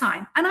me a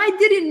sign. And I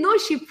didn't know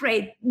she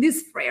prayed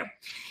this prayer.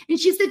 And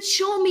she said,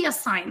 show me a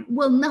sign.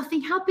 Well,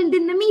 nothing happened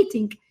in the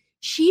meeting.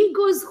 She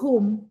goes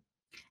home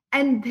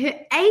and her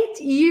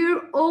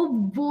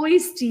 8-year-old boy,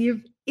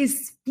 Steve,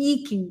 is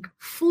speaking,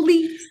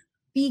 fully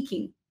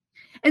speaking.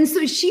 And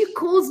so she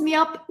calls me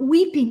up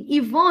weeping,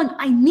 Yvon,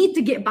 I need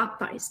to get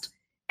baptized.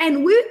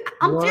 And we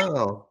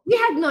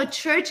had no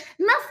church,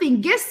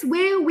 nothing. Guess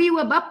where we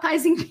were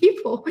baptizing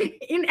people?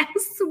 In a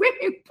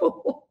swimming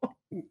pool.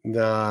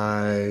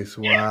 Nice.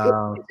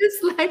 Wow.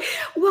 Just like,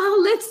 wow,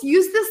 let's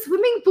use the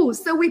swimming pool.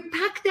 So we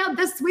packed out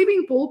the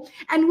swimming pool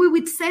and we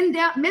would send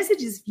out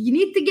messages. If you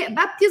need to get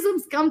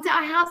baptisms, come to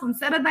our house on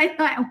Saturday night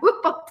and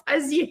we'll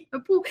baptize you in the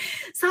pool.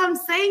 So I'm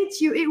saying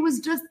to you, it was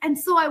just, and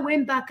so I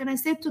went back and I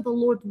said to the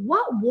Lord,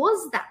 what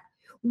was that?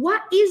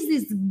 What is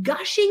this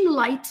gushing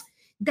light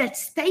that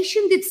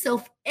stationed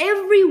itself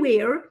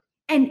everywhere?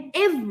 And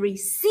every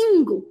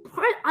single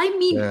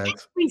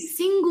every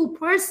single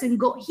person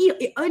got healed.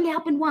 It only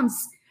happened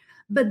once.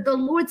 But the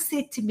Lord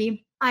said to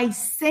me, I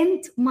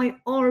sent my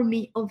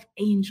army of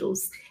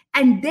angels.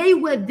 And they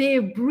were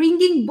there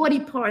bringing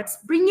body parts,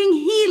 bringing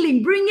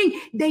healing,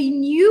 they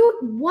knew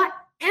what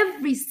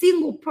every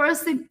single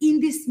person in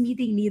this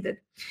meeting needed.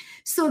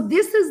 So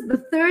this is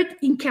the third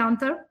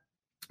encounter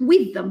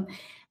with them.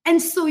 And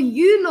so,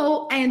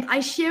 and I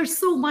share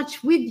so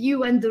much with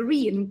you and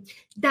Doreen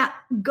that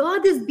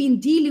God has been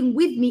dealing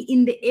with me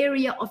in the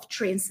area of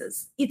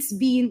trances. It's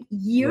been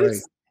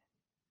years.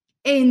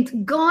 Right.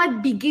 And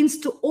God begins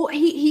to,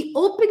 he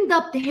opened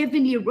up the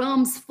heavenly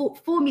realms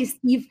for me,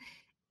 Steve,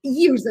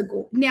 years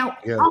ago. Now,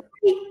 I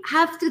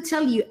have to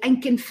tell you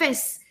and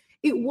confess,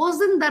 it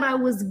wasn't that I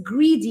was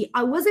greedy.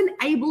 I wasn't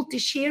able to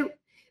share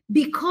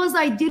because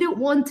I didn't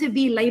want to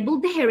be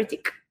labeled the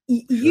heretic.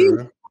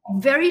 Sure.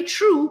 Very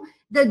true.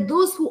 That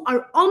those who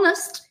are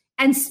honest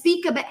and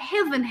speak about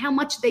heaven, how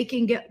much they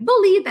can get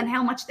bullied and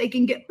how much they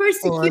can get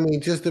persecuted. Well, I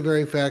mean, just the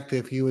very fact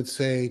if you would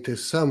say to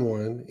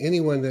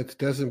anyone that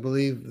doesn't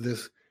believe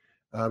this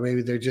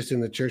maybe they're just in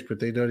the church, but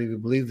they don't even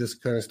believe this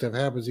kind of stuff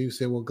happens. You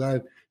say, well,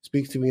 God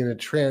speaks to me in a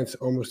trance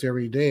almost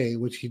every day,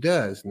 which he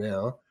does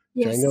now.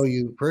 Yes. I know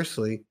you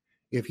personally.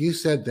 If you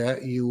said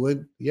that, you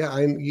would,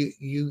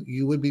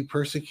 you would be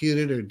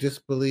persecuted or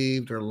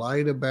disbelieved or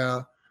lied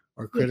about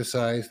or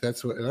criticized.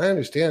 That's what, and I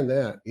understand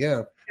that.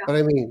 Yeah. But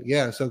I mean,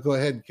 so go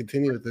ahead and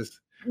continue with this.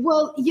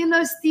 Well,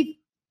 Steve,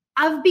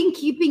 I've been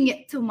keeping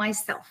it to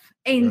myself.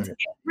 And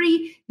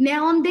every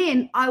now and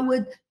then I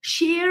would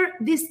share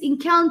this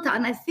encounter.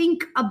 And I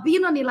think I've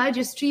been on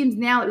Elijah Streams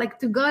now, like,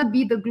 to God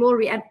be the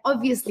glory. And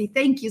obviously,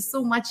 thank you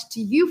so much to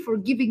you for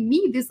giving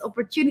me this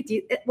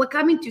opportunity. We're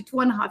coming to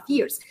 2.5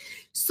 years.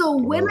 So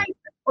when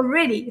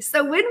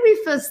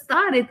we first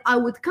started, I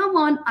would come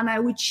on and I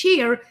would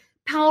share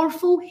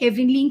powerful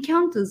heavenly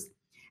encounters.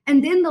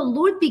 And then the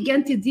Lord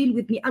began to deal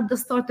with me at the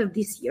start of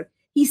this year.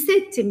 He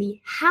said to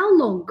me, how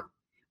long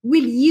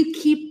will you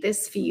keep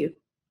this for you?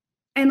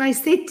 And I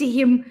said to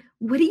him,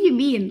 what do you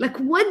mean? Like,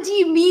 what do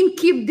you mean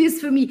keep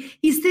this for me?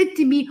 He said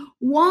to me,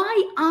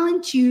 why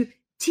aren't you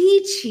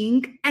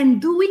teaching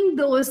and doing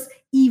those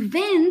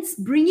events,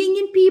 bringing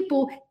in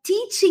people,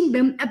 teaching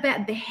them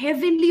about the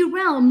heavenly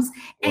realms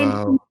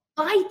and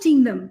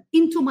inviting them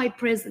into my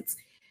presence?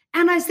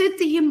 And I said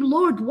to him,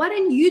 Lord, why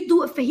don't you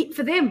do it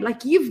for them?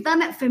 Like, you've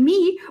done it for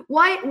me.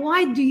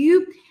 Why do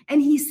you?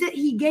 And he said,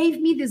 he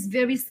gave me this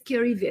very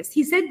scary verse.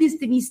 He said this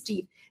to me,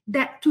 Steve,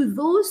 that to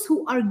those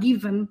who are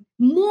given,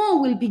 more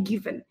will be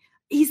given.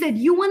 He said,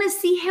 you want to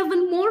see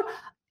heaven more?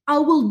 I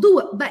will do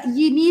it. But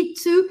you need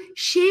to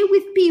share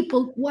with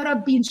people what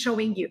I've been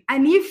showing you.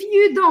 And if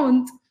you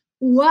don't,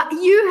 what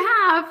you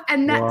have,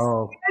 and that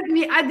scared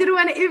me. I didn't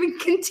want to even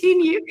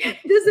continue.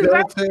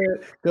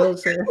 Don't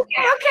say it.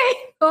 Okay.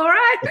 All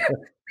right.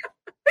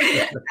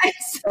 And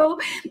so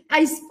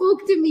I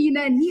spoke to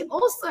Mina, and he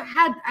also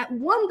had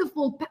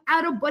wonderful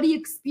out-of-body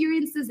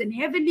experiences and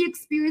heavenly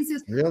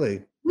experiences.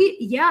 Really?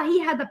 He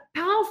had a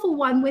powerful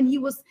one when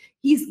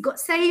he's got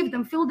saved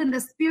and filled in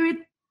the Spirit.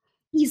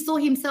 He saw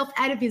himself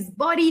out of his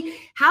body.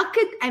 How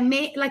could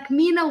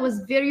Mina was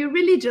very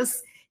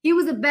religious. He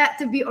was about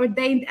to be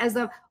ordained as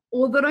a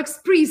Orthodox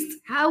priest.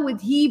 How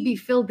would he be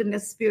filled in the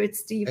Spirit,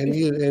 Steve?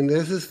 And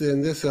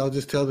I'll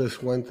just tell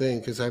this one thing,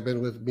 because I've been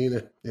with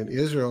Mina in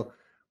Israel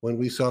when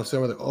we saw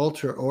some of the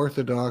ultra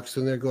Orthodox,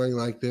 and they're going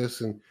like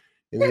this, and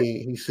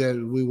he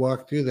said we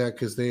walked through that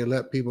because they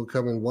let people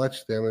come and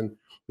watch them, and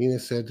Mina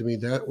said to me,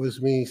 that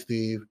was me,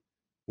 Steve,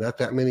 not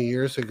that many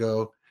years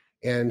ago,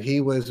 and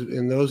he was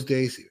in those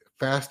days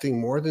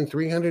fasting more than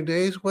 300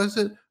 days. Was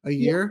it a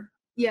year?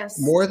 Yes.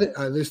 More than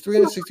there's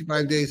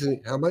 365 days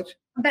in how much?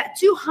 About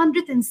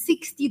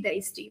 260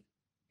 days, Steve.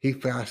 He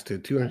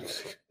fasted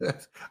 260.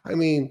 I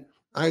mean,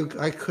 I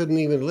couldn't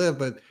even live,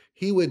 but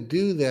he would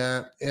do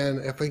that.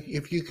 And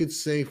if you could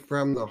say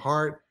from the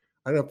heart,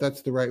 I don't know if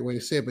that's the right way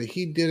to say it, but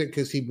he did it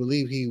because he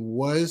believed he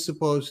was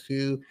supposed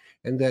to,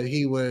 and that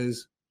he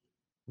was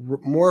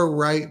more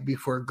right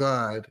before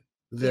God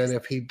than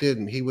if he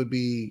didn't. He would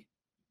be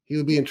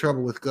in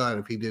trouble with God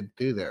if he did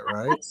do that,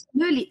 right?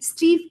 Absolutely.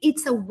 Steve,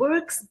 it's a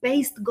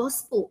works-based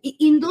gospel.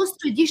 In those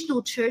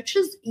traditional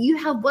churches, you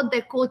have what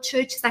they call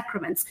church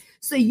sacraments.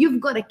 So you've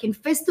got to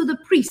confess to the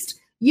priest.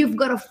 You've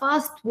got to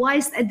fast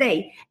twice a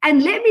day.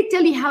 And let me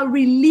tell you how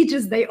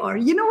religious they are.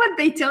 You know what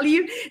they tell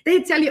you?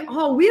 They tell you,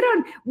 oh, we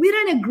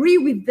don't agree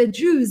with the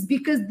Jews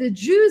because the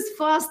Jews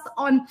fast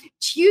on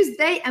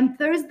Tuesday and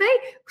Thursday.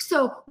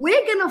 So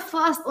we're going to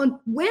fast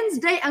on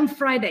Wednesday and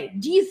Friday.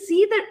 Do you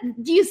see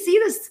that? Do you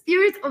see the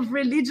spirit of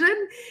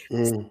religion?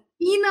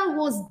 Ina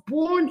was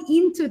born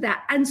into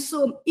that. And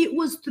so it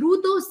was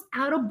through those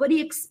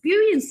out-of-body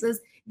experiences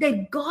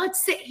that God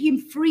set him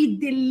free,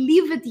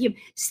 delivered him.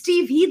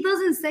 Steve, he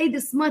doesn't say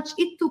this much.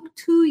 It took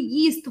 2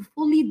 years to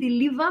fully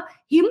deliver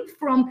him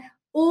from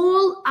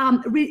all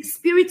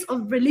spirits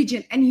of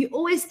religion. And he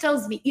always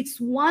tells me it's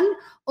one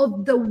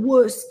of the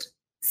worst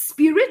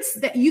spirits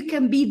that you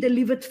can be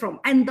delivered from,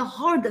 and the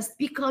hardest,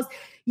 because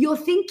you're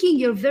thinking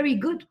you're very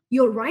good,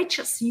 you're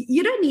righteous,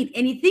 you don't need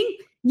anything.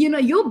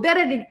 You're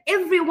better than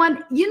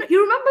everyone. You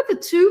remember the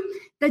two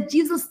that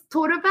Jesus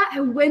taught about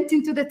who went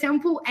into the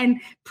temple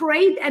and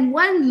prayed, and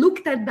one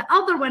looked at the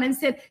other one and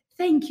said,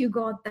 thank you,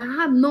 God, that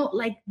I'm not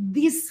like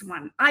this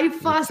one. I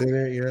fast.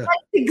 That's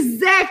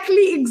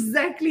exactly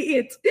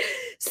it.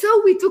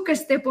 So we took a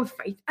step of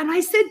faith. And I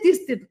said this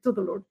to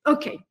the Lord.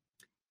 Okay,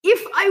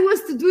 if I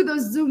was to do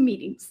those Zoom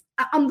meetings,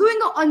 I'm doing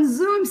it on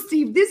Zoom,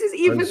 Steve. This is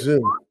even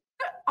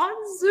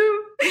on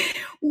Zoom.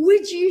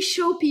 Would you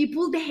show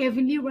people the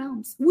heavenly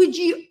realms? Would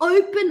you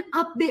open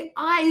up their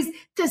eyes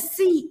to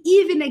see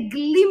even a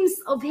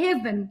glimpse of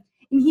heaven?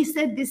 And he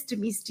said this to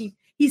me, Steve.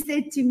 He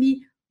said to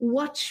me,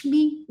 watch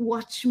me,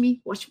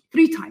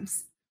 3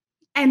 times.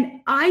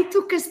 And I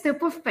took a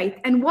step of faith.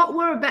 And what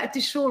we're about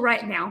to show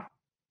right now,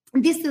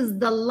 this is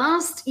the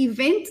last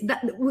event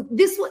that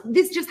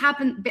this just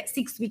happened about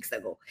 6 weeks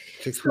ago.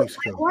 6 weeks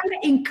ago. I want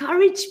to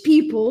encourage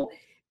people.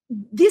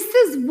 This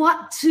is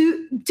what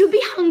to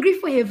be hungry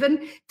for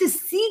heaven, to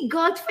see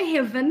God for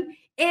heaven.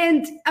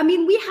 And I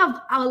mean, we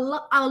have our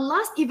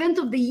last event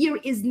of the year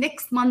is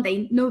next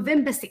Monday,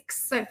 November 6th.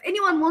 So if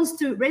anyone wants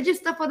to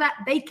register for that,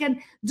 they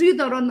can do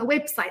that on the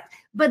website.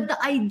 But the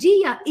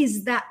idea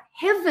is that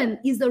heaven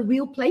is a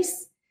real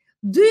place.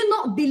 Do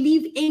not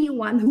believe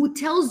anyone who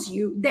tells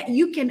you that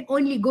you can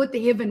only go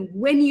to heaven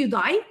when you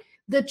die.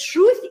 The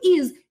truth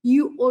is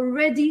you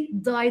already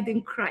died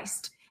in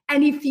Christ.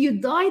 And if you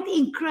died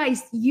in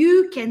Christ,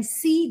 you can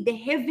see the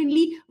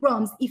heavenly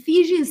realms.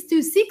 Ephesians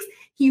 2:6,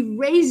 he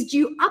raised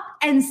you up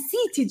and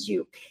seated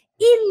you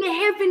in the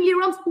heavenly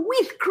realms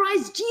with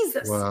Christ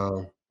Jesus.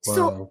 Wow.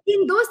 So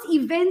in those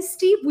events,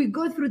 Steve, we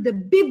go through the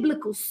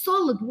biblical,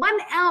 solid 1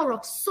 hour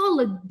of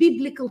solid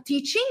biblical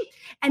teaching,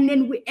 and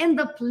then we end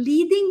up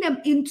leading them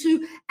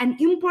into an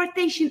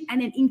impartation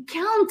and an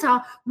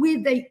encounter where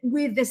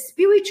the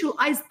spiritual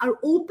eyes are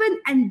open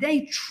and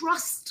they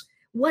trust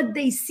what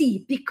they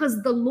see,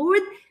 because the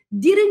Lord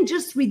didn't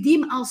just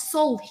redeem our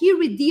soul, he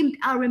redeemed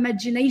our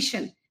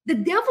imagination. The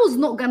devil's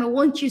not going to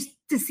want you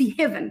to see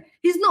heaven.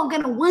 He's not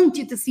going to want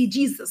you to see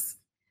Jesus.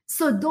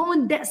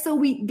 So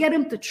we get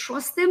them to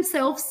trust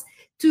themselves,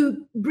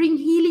 to bring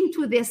healing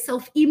to their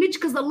self-image,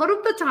 because a lot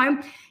of the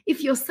time,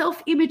 if your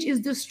self-image is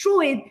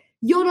destroyed,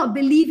 you're not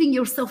believing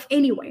yourself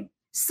anyway.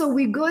 So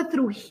we go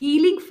through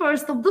healing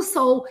first of the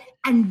soul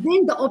and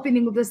then the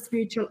opening of the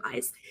spiritual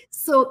eyes.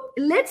 So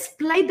let's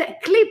play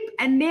that clip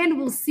and then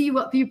we'll see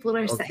what people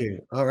are saying. Okay.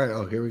 All right.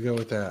 Oh, here we go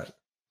with that.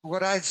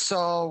 What I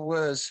saw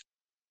was,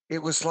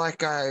 it was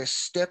like I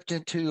stepped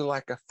into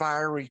like a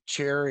fiery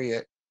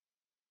chariot,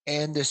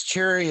 and this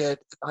chariot,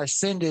 I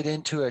ascended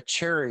into a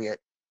chariot,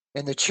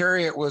 and the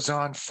chariot was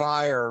on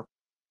fire.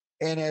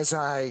 And as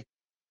I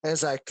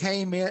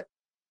came into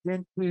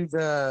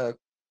the,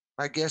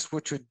 I guess,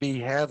 which would be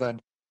heaven,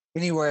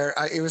 anywhere,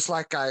 it was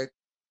like kind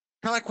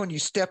of like when you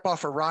step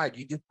off a ride,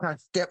 you just kind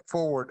of step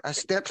forward. I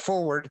stepped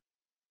forward,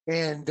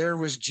 and there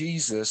was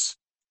Jesus,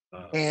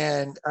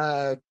 and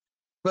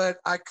but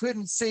I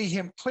couldn't see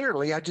him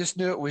clearly. I just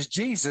knew it was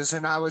Jesus,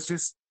 and I was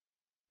just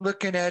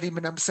looking at him,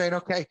 and I'm saying,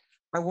 okay,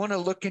 I want to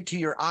look into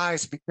your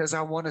eyes because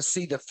I want to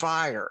see the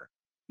fire,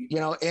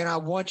 and I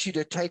want you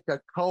to take a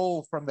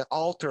coal from the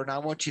altar and I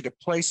want you to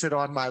place it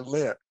on my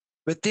lip.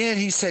 But then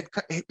he said,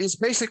 it's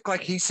basically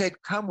like he said,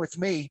 come with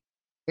me.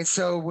 And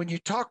so when you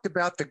talked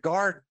about the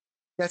garden,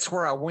 that's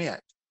where I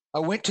went. I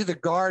went to the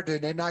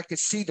garden and I could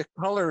see the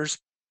colors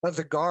of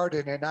the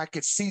garden and I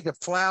could see the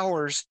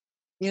flowers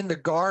in the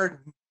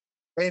garden.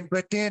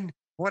 But then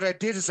what I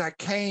did is I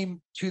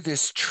came to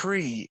this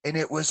tree, and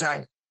it was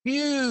a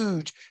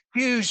huge,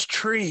 huge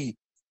tree,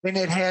 and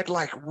it had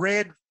like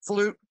red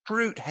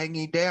fruit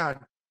hanging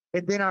down.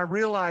 And then I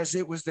realized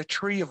it was the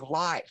tree of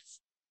life.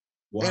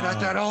 Wow. And I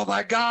thought, oh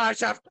my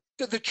gosh, I've got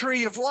to the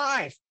tree of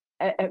life.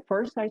 At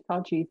first I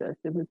saw Jesus.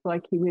 It was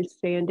like he was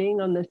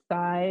standing on the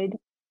side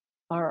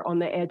or on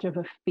the edge of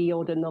a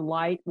field, and the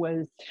light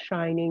was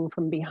shining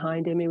from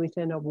behind him. He was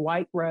in a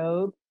white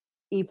robe.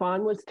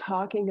 Yvon was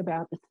talking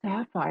about the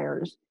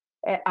sapphires.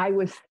 I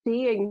was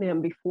seeing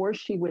them before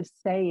she was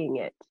saying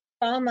it.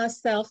 Found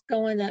myself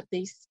going up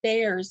these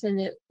stairs, and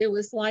it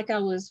was like I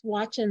was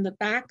watching the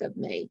back of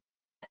me.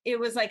 It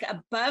was like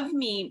above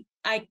me.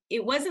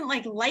 It wasn't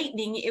like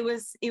lightning. It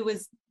was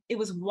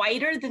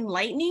whiter than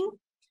lightning,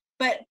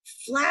 but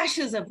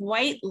flashes of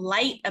white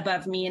light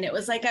above me. And it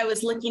was like I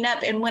was looking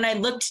up. And when I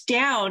looked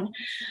down,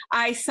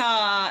 I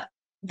saw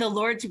the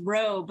Lord's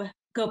robe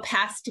go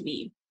past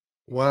me.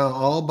 Wow,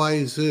 all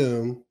by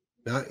Zoom.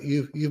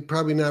 You've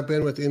probably not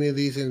been with any of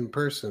these in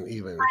person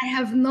even. I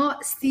have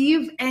not,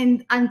 Steve,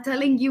 and I'm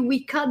telling you,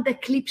 we cut the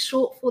clip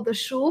short for the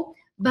show,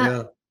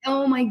 but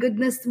oh my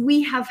goodness,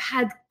 we have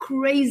had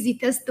crazy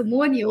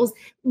testimonials.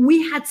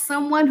 We had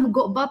someone who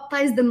got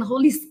baptized in the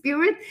Holy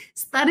Spirit,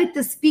 started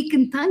to speak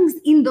in tongues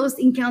in those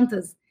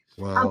encounters.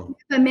 Wow. I've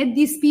never met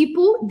these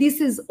people. This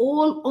is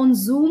all on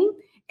Zoom.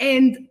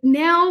 And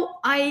now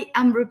I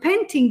am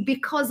repenting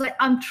because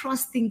I'm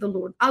trusting the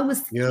Lord. I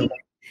was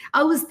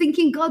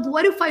thinking, God,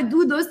 what if I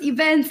do those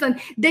events and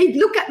they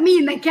look at me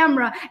in the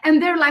camera and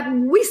they're like,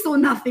 we saw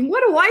nothing.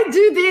 What do I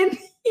do then?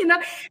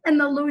 And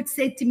the Lord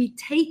said to me,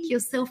 take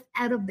yourself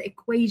out of the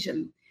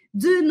equation.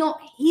 Do not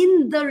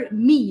hinder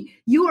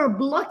me. You are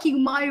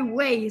blocking my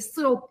way.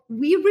 So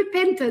we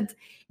repented.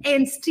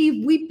 And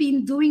Steve, we've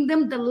been doing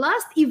them. The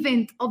last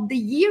event of the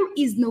year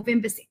is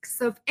November 6th.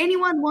 So if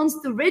anyone wants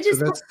to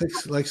register. So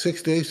that's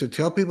 6 days. So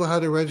tell people how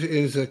to register.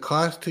 Is it a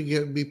cost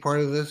to be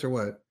part of this or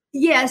what?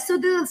 Yeah, so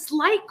there's a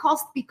slight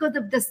cost because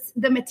of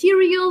the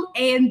material,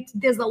 and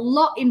there's a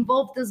lot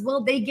involved as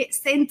well. They get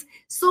sent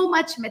so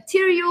much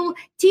material,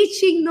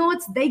 teaching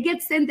notes, they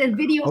get sent a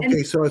video.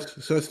 Okay, so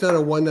it's not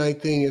a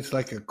one-night thing, it's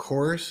like a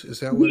course, is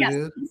that what it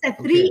is? It's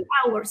a 3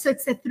 hour. So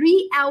it's a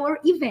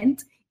 3-hour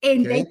event,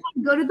 and they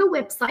can go to the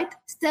website,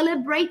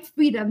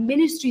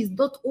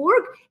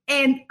 celebratefreedomministries.org,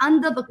 and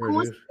under the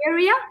course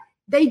area,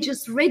 they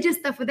just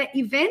register for the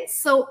event.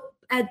 So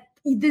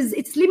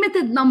it's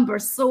limited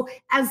numbers, so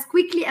as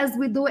quickly as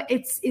we do it,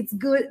 it's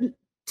good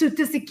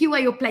to secure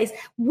your place.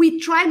 We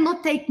try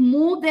not take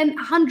more than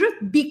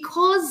 100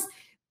 because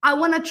I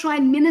want to try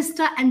and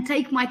minister and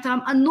take my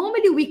time. And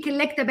normally we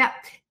collect about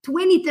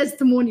 20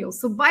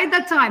 testimonials. So by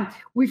the time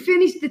we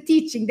finish the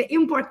teaching, the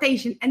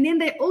impartation, and then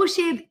they all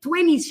share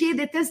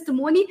their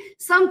testimony,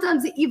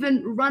 sometimes they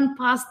even run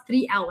past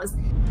 3 hours.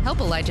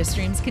 Help Elijah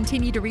Streams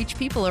continue to reach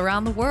people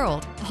around the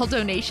world. All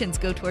donations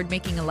go toward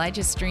making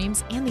Elijah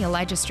Streams and the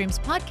Elijah Streams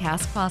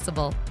podcast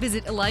possible.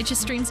 Visit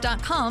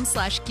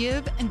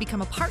ElijahStreams.com/give and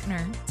become a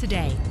partner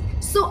today.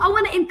 So I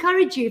want to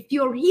encourage you, if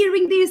you're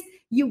hearing this,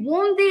 you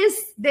want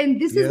this, then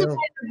this is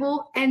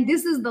available, and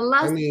this is the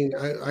last. I mean,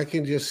 I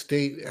can just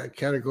state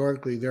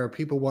categorically, there are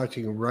people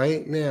watching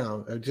right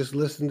now. I just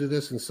listened to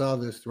this and saw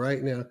this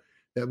right now,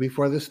 that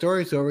before the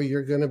story's over,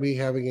 you're going to be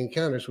having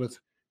encounters with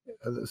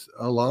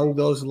along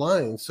those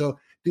lines. So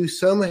do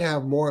some must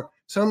have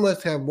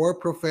more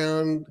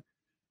profound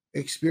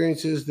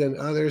experiences than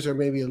others, or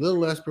maybe a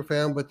little less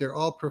profound, but they're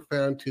all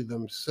profound to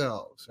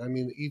themselves. I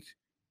mean,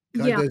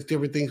 God does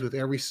different things with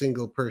every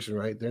single person,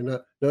 right? They're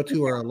no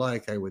two are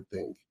alike, I would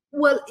think.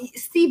 Well,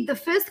 Steve, the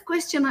first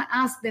question I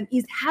ask them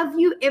is, have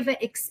you ever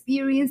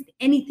experienced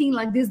anything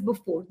like this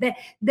before? The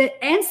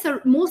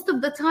answer most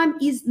of the time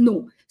is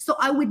no. So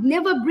I would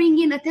never bring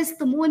in a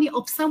testimony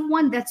of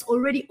someone that's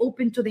already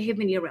open to the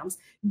heavenly realms.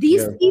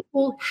 These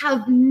people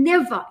have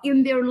never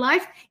in their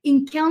life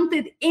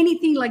encountered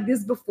anything like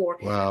this before.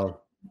 Wow.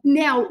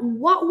 Now,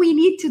 what we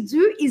need to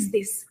do is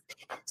this.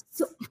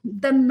 So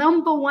the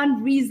number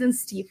one reason,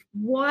 Steve,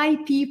 why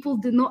people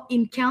do not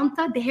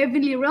encounter the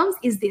heavenly realms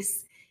is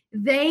this.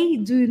 They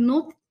do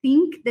not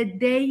think that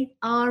they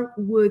are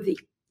worthy.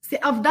 So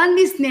I've done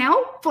this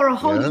now for a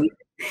whole year.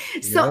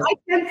 So I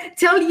can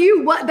tell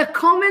you what the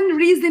common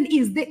reason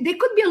is. There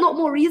could be a lot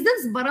more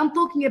reasons, but I'm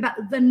talking about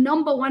the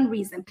number one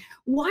reason.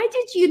 Why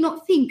did you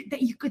not think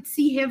that you could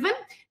see heaven?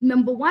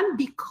 Number one,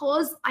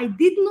 because I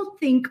did not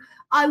think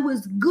I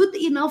was good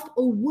enough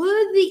or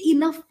worthy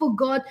enough for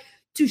God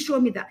to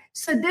show me that.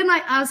 So then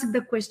I asked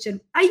the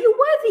question, are you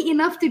worthy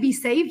enough to be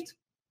saved?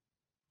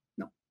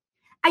 No.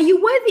 Are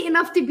you worthy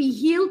enough to be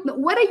healed? No.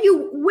 What are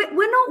you?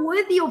 We're not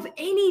worthy of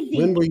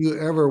anything. When were you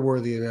ever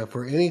worthy enough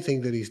for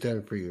anything that he's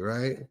done for you,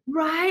 right?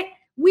 Right.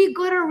 We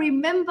got to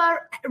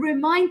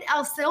remind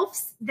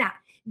ourselves that.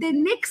 The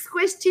next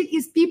question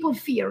is people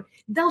fear.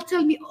 They'll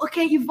tell me,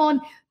 okay,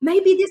 Yvon,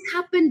 maybe this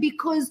happened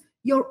because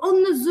you're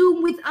on the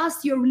Zoom with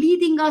us, you're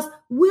leading us.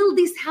 Will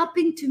this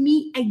happen to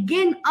me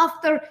again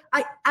after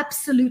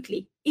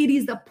absolutely. It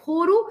is a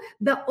portal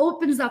that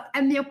opens up.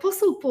 And the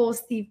Apostle Paul,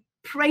 Steve,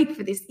 prayed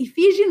for this.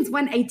 Ephesians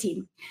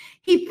 1:18.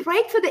 He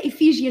prayed for the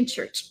Ephesian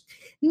church,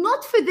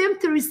 not for them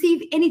to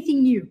receive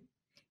anything new.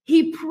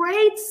 He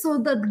prayed so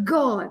that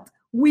God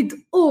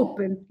would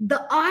open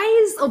the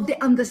eyes of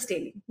the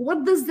understanding.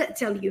 What does that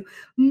tell you?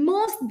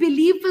 Most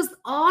believers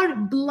are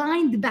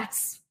blind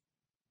bats.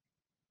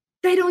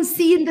 They don't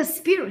see in the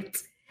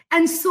spirit.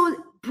 And so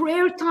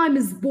prayer time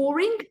is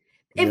boring.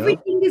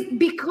 Everything is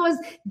because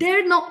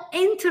they're not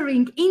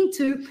entering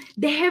into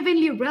the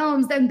heavenly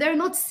realms, and they're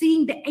not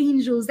seeing the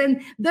angels,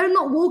 and they're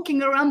not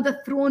walking around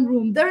the throne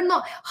room. They're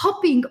not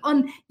hopping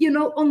on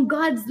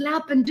God's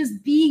lap and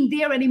just being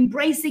there and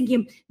embracing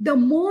him. The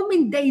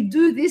moment they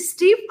do this,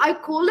 Steve, I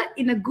call it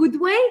in a good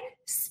way,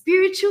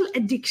 spiritual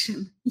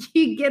addiction.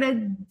 You get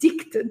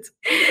addicted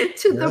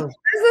to the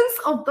presence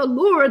of the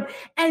Lord,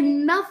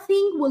 and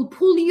nothing will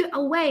pull you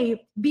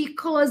away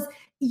because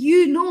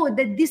you know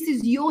that this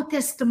is your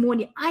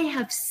testimony. I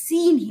have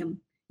seen him,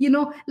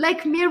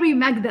 like Mary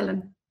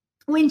Magdalene.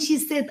 When she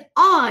said,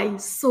 I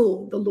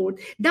saw the Lord,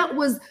 that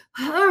was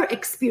her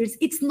experience.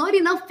 It's not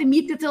enough for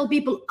me to tell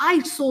people I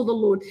saw the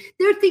Lord.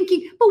 They're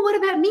thinking, but what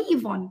about me,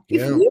 Yvon?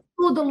 If you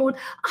saw the Lord,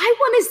 I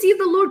want to see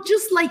the Lord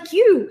just like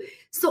you.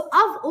 So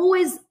I've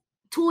always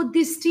taught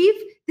this, Steve,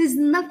 there's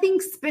nothing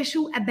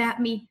special about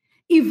me.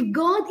 If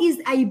God is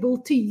able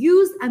to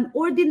use an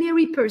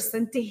ordinary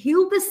person to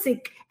heal the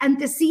sick and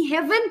to see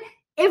heaven,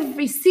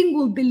 every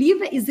single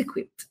believer is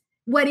equipped.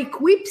 What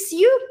equips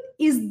you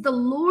is the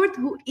Lord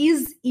who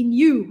is in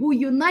you, who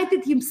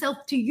united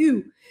himself to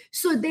you.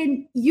 So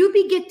then you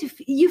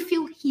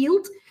feel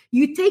healed,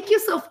 you take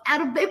yourself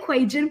out of the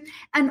equation,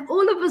 and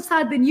all of a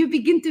sudden you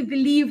begin to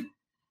believe,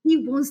 he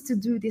wants to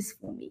do this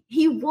for me.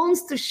 He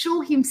wants to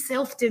show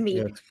himself to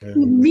me.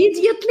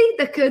 Immediately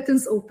the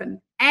curtains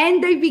open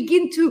and they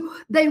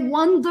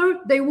wonder,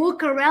 they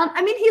walk around.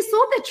 I mean, he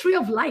saw the tree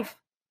of life.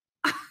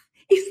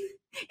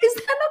 Is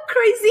that not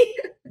crazy?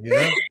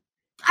 Yeah.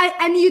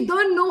 And you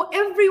don't know,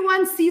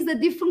 everyone sees a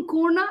different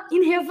corner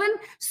in heaven.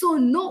 So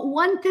not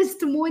one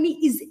testimony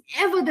is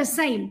ever the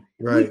same.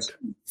 Right.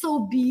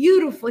 So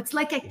beautiful. It's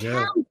like a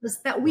canvas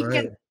that we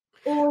can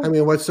all. I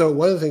mean, one of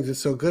the things that's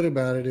so good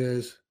about it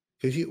is,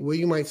 because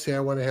you might say, I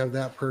want to have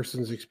that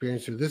person's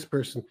experience or this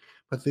person,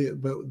 but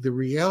the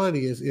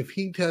reality is, if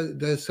he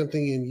does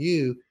something in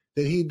you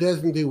that he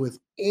doesn't do with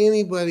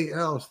anybody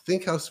else,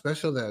 think how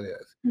special that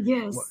is.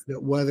 Yes.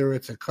 Whether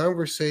it's a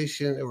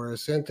conversation or a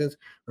sentence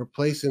or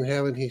place in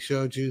heaven he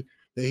showed you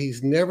that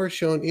he's never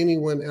shown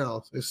anyone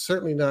else, it's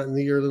certainly not in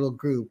your little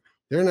group.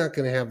 They're not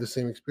going to have the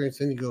same experience.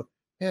 Then you go,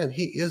 man,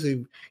 he is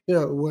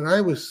when I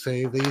was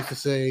saved, they used to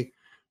say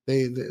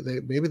they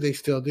maybe they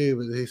still do,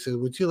 but they said,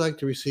 would you like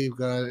to receive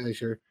God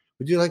as your,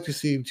 would you like to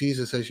see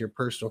Jesus as your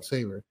personal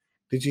savior?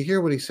 Did you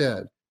hear what he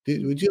said?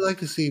 Would you like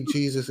to see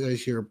Jesus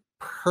as your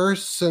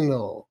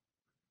personal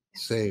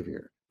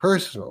savior?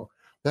 Personal.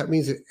 That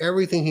means that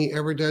everything he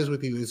ever does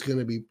with you is going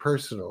to be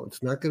personal.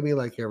 It's not going to be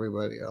like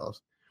everybody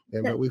else.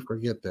 But we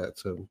forget that.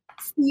 So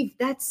Steve,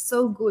 that's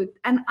so good.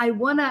 And I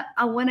wanna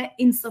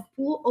in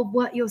support of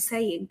what you're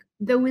saying.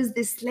 There was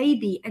this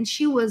lady and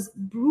she was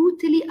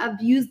brutally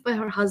abused by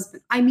her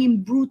husband. I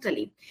mean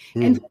brutally.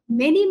 And for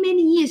many,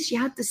 many years she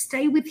had to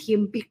stay with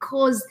him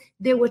because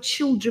there were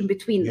children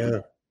between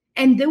them.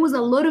 And there was a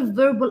lot of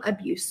verbal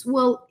abuse.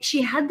 Well,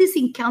 she had this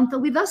encounter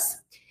with us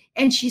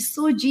and she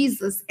saw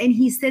Jesus and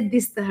he said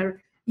this to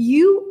her: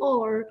 you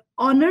are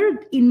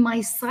honored in my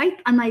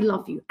sight and I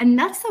love you. And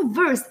that's a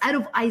verse out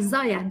of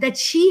Isaiah that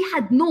she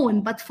had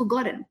known but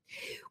forgotten.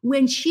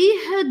 When she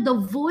heard the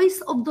voice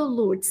of the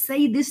Lord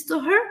say this to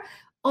her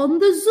on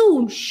the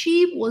Zoom,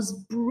 she was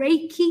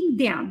breaking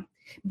down,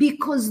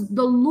 because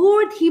the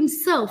Lord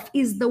himself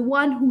is the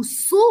one who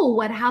saw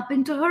what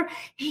happened to her.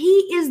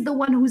 He is the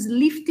one who's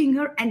lifting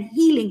her and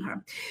healing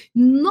her.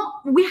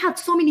 We had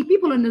so many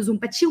people on the Zoom,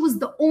 but she was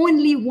the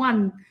only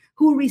one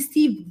who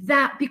received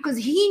that because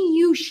he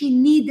knew she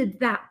needed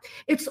that.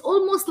 It's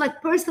almost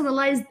like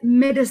personalized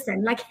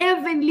medicine, like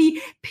heavenly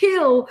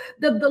pill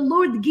that the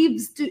Lord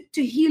gives to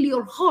heal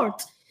your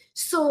heart.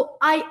 So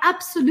I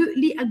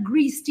absolutely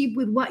agree, Steve,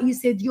 with what you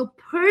said. Your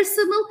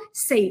personal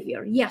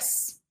savior.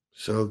 Yes.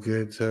 So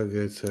good, so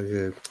good, so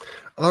good.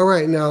 All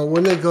right. Now,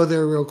 when they go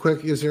there real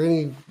quick, is there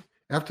any,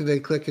 after they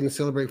click in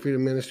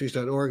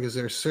celebratefreedomministries.org, is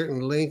there a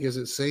certain link? Does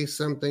it say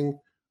something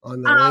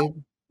on the link?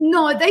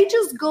 No, they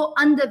just go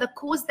under the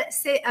course that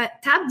say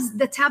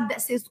the tab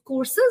that says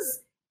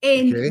courses.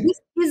 And this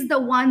is the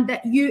one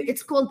that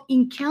it's called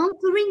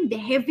Encountering the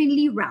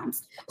Heavenly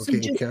Realms. So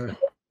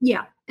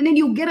and then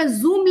you get a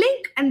Zoom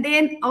link, and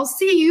then I'll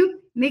see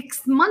you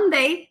next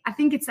Monday. I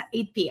think it's at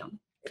 8 p.m.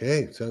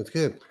 Okay, sounds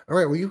good. All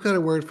right, well, you've got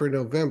a word for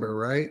November,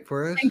 right,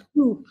 for us? Thank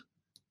you.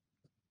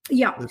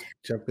 Yeah. Let's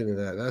jump into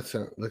that.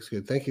 That looks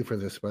good. Thank you for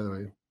this, by the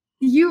way.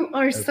 You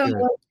are so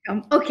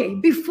welcome. Okay,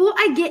 before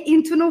I get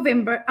into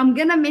November, I'm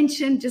going to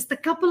mention just a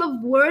couple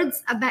of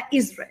words about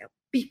Israel,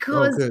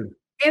 because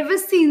ever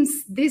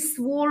since this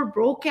war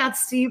broke out,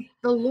 Steve,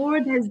 the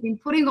Lord has been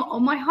putting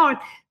on my heart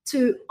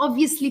to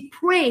obviously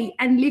pray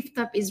and lift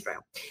up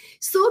Israel.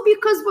 So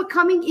because we're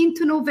coming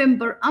into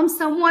November, I'm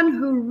someone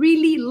who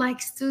really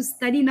likes to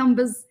study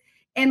numbers,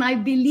 and I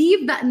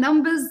believe that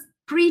numbers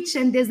preach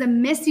and there's a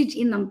message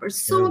in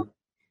numbers. So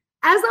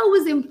as I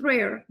was in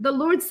prayer, the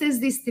Lord says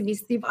this to me: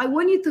 Steve, I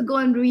want you to go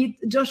and read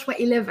Joshua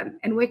 11,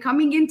 and we're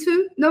coming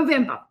into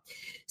November.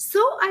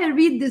 So I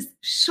read this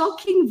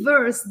shocking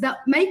verse that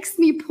makes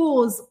me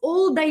pause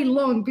all day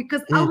long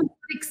because I was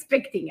not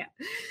expecting it.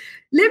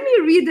 Let me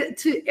read it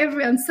to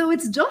everyone. So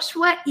it's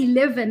Joshua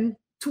 11,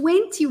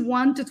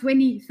 21 to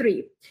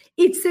 23.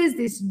 It says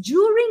this: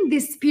 during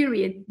this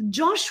period,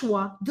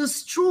 Joshua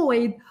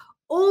destroyed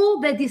all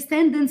the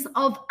descendants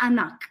of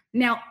Anak.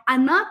 Now,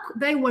 Anak,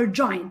 they were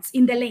giants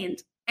in the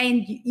land.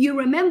 And you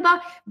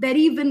remember that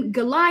even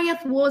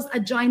Goliath was a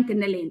giant in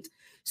the land.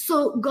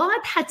 So God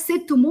had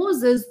said to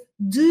Moses,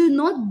 do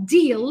not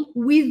deal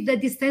with the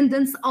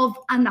descendants of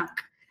Anak.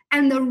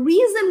 And the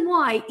reason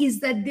why is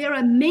that there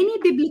are many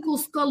biblical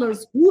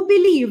scholars who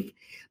believe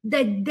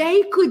that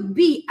they could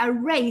be a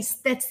race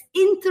that's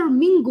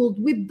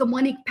intermingled with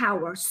demonic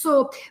power.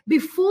 So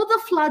before the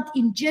flood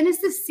in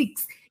Genesis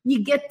 6,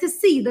 you get to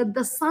see that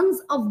the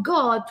sons of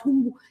God,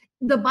 who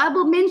the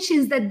Bible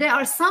mentions that there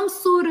are some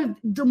sort of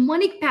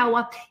demonic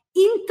power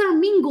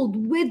intermingled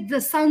with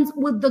the sons,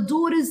 with the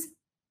daughters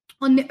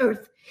on the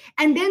earth.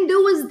 And then there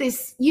was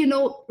this,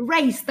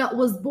 race that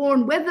was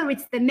born, whether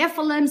it's the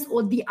Nephilims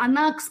or the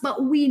Anaks,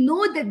 but we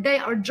know that they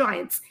are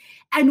giants.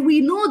 And we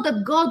know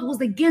that God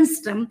was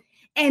against them,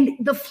 and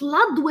the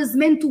flood was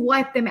meant to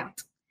wipe them out.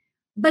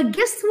 But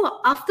guess what?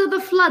 After the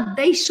flood,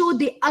 they showed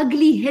the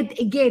ugly head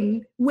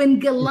again when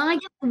Goliath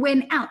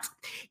went out.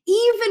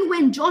 Even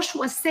when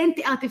Joshua sent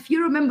out, if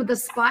you remember the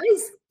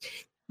spies,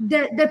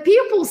 the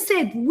people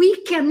said, we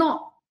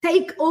cannot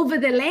take over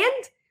the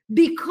land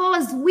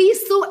because we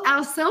saw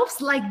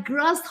ourselves like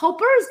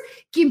grasshoppers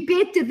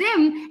compared to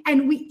them.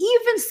 And we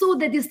even saw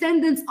the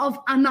descendants of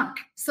Anak.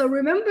 So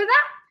remember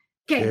that?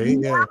 Okay.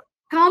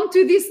 Come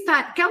to this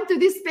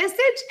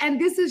passage, and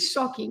this is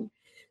shocking.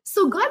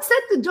 So God said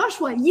to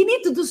Joshua, you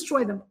need to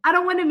destroy them. I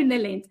don't want them in the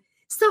land.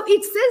 So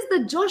it says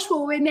that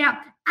Joshua went out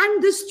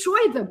and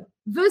destroyed them.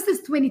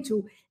 Verses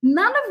 22,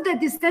 none of the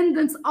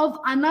descendants of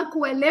Anak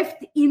were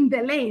left in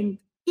the land,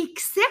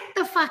 except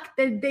the fact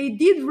that they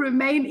did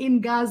remain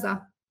in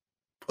Gaza.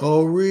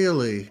 Oh,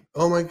 really?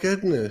 Oh, my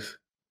goodness.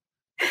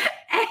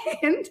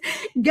 And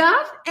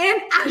Gath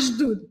and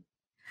Ashdod.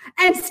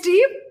 And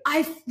Steve,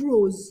 I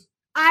froze.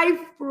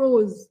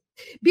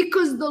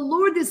 Because the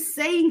Lord is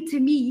saying to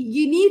me,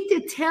 you need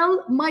to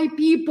tell my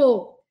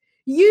people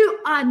You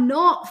are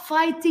not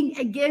fighting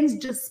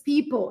against just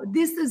people.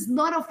 This is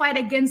not a fight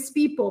against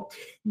people.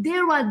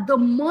 There are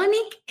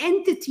demonic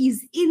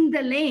entities in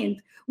the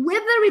land,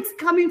 whether it's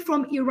coming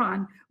from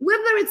Iran,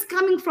 whether it's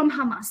coming from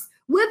Hamas,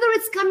 whether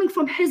it's coming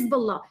from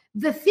Hezbollah.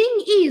 The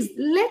thing is,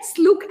 let's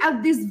look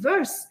at this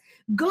verse.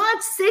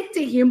 God said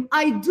to him,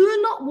 I do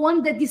not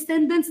want the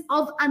descendants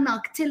of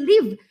Anak to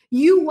live.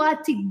 You are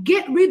to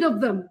get rid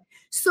of them.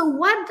 So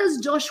what does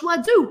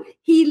Joshua do?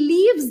 He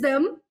leaves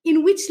them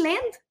in which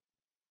land?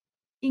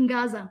 In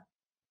Gaza.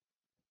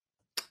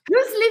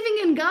 Who's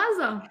living in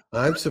Gaza?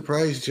 I'm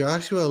surprised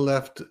Joshua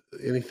left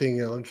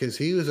anything else, because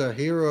he was a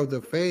hero of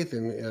the faith,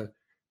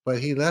 but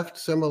he left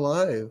some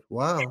alive.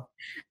 Wow.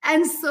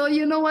 And so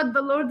you know what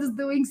the Lord is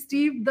doing,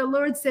 Steve? The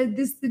Lord said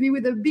this to me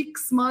with a big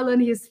smile on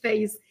his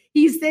face.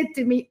 He said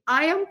to me,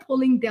 I am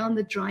pulling down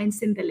the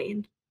giants in the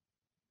land.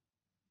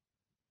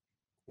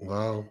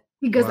 Wow.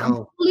 Because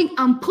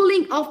I'm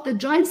pulling off the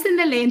giants in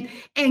the land.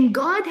 And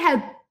God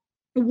had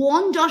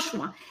warned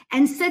Joshua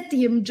and said to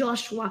him,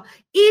 Joshua,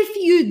 if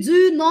you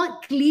do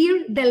not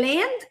clear the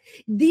land,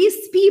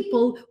 these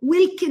people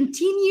will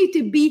continue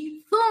to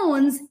be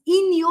thorns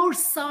in your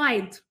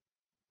side.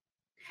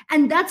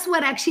 And that's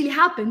what actually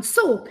happened.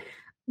 So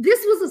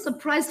this was a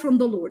surprise from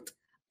the Lord.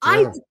 Yeah.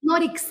 I did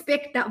not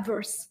expect that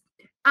verse.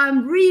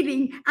 I'm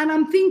reading and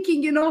I'm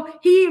thinking,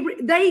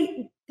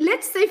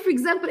 let's say, for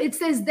example, it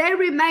says they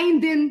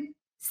remained in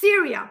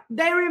Syria,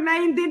 they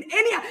remained in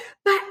India,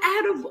 but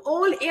out of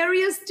all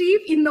areas,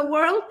 Steve, in the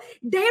world,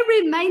 they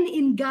remain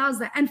in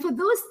Gaza. And for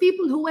those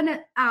people who want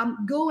to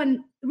go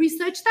and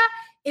research that,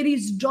 it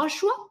is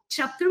Joshua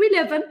chapter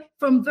 11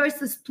 from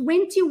verses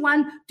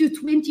 21 to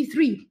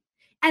 23.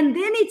 And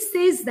then it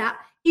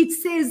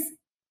says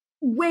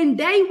when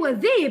they were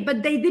there,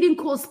 but they didn't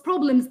cause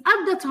problems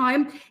at the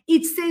time,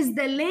 it says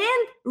the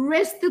land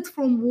rested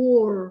from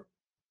war.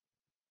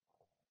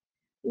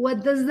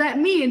 What does that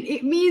mean?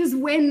 It means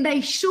when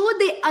they show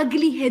their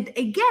ugly head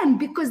again,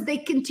 because they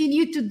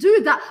continue to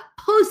do that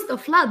post the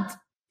flood.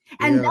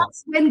 And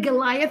that's when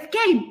Goliath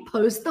came,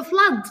 post the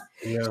flood.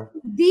 Yeah.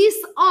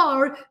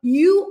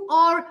 You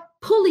are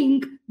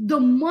pulling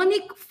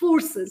demonic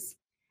forces.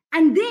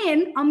 And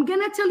then I'm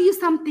going to tell you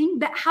something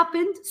that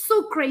happened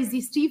so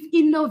crazy, Steve,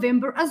 in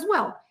November as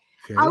well.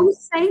 Okay. I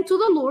was saying to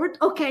the Lord,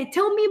 okay,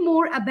 tell me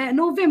more about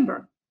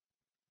November.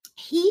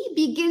 He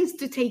begins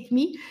to take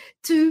me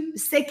to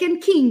 2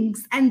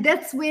 Kings. And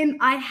that's when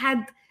I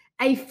had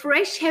a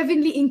fresh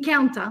heavenly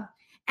encounter.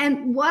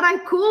 And what I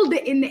called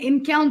it in the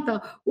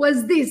encounter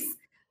was this,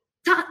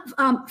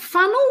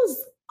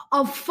 funnels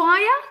of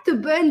fire to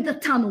burn the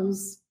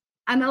tunnels.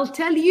 And I'll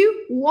tell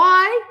you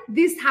why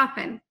this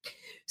happened.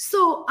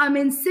 So I'm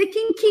in 2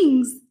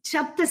 Kings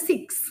chapter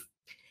 6.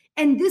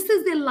 And this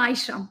is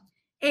Elisha.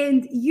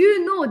 And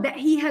you know that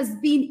he has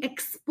been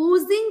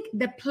exposing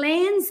the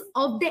plans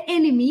of the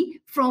enemy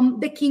from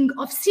the king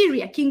of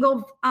Syria, king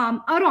of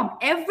Aram.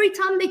 Every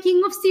time the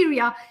king of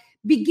Syria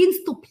begins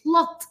to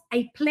plot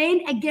a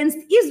plan against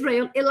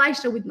Israel,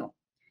 Elisha would know.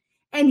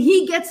 And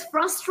he gets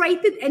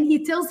frustrated and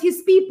he tells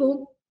his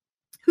people,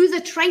 who's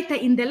a traitor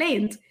in the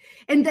land?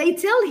 And they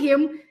tell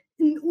him,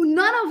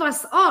 none of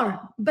us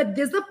are, but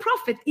there's a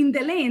prophet in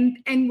the land.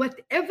 And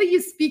whatever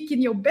you speak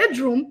in your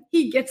bedroom,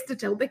 he gets to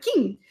tell the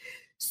king.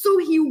 So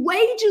he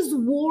wages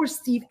war,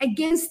 Steve,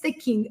 against the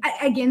king,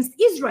 against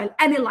Israel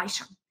and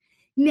Elisha.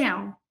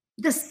 Now,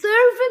 the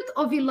servant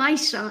of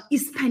Elisha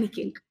is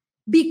panicking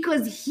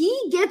because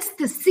he gets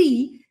to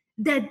see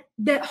that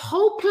the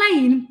whole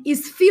plain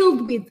is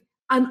filled with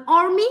an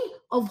army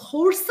of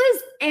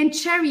horses and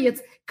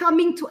chariots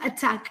coming to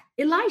attack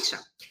Elisha.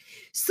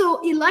 So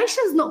Elisha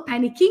is not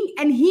panicking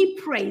and he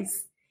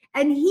prays.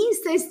 And he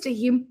says to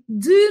him,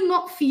 do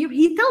not fear.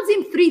 He tells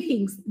him 3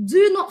 things.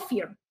 Do not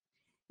fear.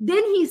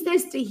 Then he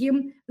says to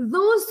him,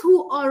 those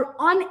who are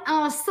on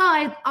our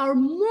side are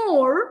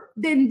more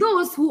than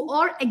those who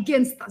are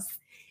against us.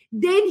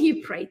 Then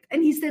he prayed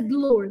and he said,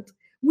 Lord,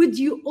 would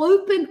you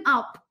open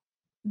up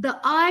the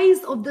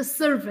eyes of the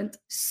servant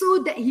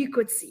so that he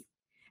could see?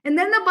 And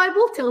then the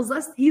Bible tells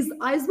us his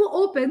eyes were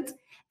opened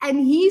and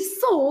he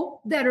saw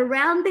that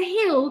around the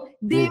hill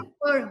there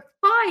were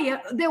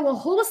fire, there were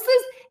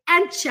horses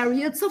and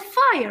chariots of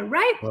fire,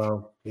 right?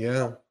 Wow,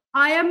 yeah.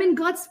 I am in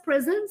God's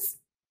presence.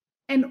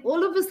 And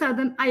all of a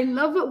sudden, I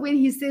love it when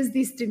he says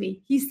this to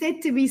me. He said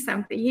to me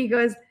something. He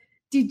goes,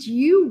 did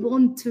you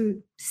want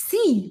to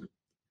see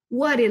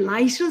what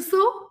Elisha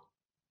saw?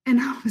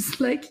 And I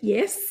was like,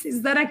 yes.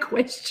 Is that a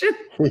question?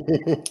 Is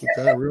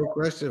that a real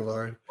question,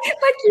 Lauren?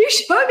 Like, you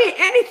show me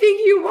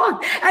anything you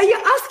want. Are you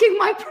asking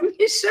my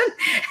permission?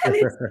 And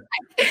it's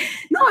like,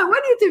 no, I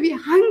want you to be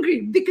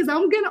hungry because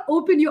I'm going to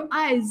open your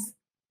eyes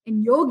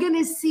and you're going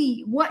to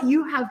see what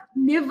you have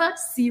never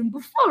seen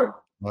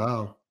before.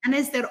 Wow. And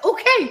I said,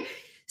 okay,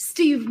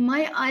 Steve,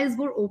 my eyes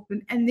were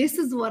open and this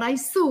is what I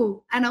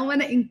saw. And I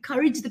want to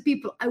encourage the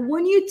people. I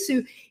want you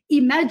to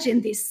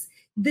imagine this.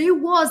 There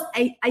was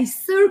a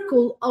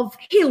circle of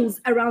hills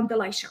around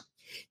Elisha.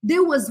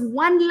 There was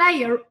one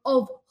layer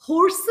of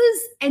horses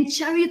and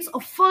chariots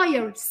of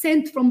fire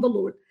sent from the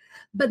Lord.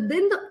 But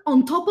then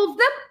on top of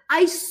them,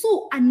 I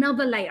saw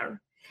another layer.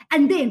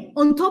 And then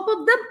on top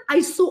of them,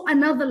 I saw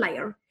another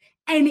layer.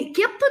 And it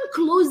kept on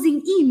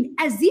closing in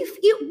as if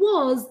it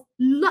was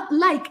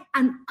like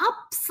an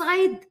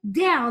upside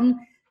down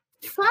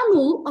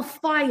funnel of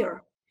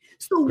fire.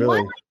 So Really? what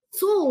I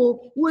saw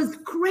was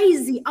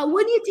crazy. I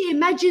want you to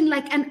imagine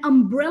like an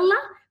umbrella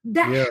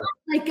that had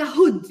like a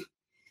hood.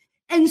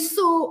 And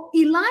so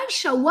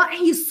Elisha, what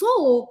he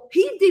saw,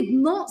 he did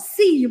not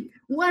see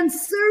one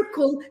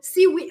circle.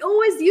 See, we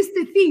always used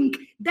to think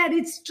that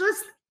it's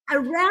just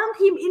around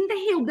him in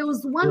the hill. There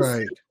was one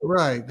circle.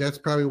 Right. That's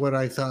probably what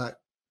I thought.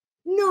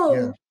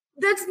 No,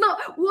 that's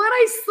not. What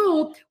I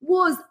saw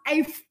was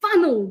a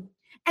funnel.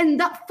 And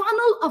that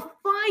funnel of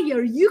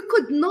fire, you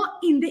could not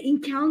in the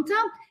encounter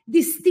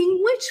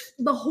distinguish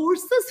the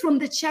horses from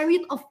the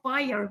chariot of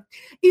fire.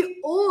 It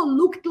all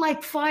looked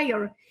like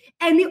fire.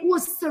 And it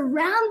was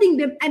surrounding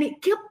them, and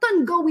it kept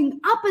on going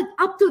up and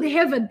up to the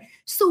heaven.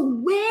 So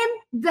when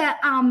the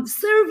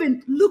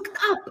servant looked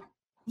up,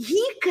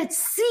 he could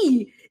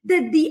see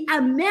that the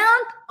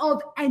amount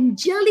of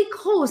angelic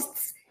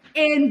hosts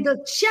and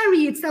the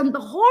chariots and the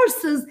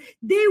horses,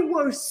 they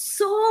were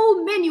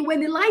so many.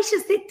 When Elisha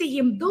said to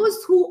him,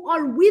 those who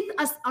are with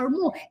us are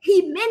more,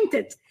 he meant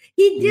it.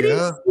 He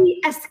didn't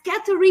see a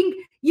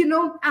scattering,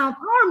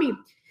 army.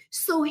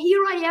 So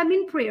here I am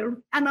in prayer,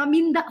 and I'm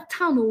in that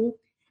tunnel.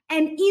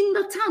 And in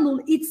the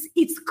tunnel,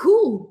 it's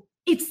cool.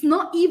 It's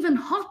not even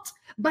hot,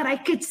 but I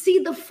could see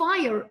the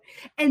fire.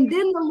 And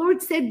then the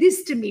Lord said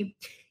this to me: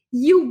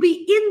 you'll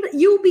be in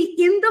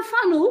the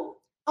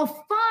funnel of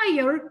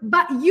fire,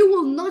 but you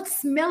will not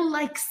smell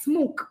like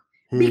smoke.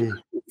 Because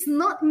it's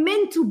not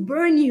meant to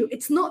burn you.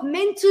 It's not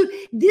meant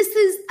to. This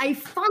is a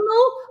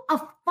funnel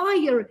of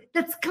fire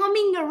that's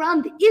coming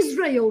around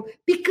Israel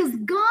because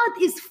God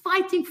is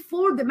fighting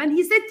for them. And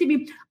he said to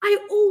me, I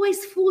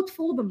always fought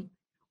for them.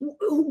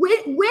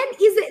 When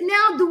is it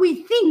now do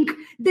we think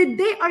that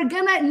they are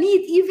gonna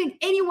need even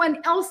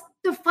anyone else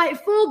to fight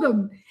for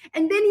them?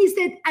 And then he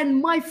said, and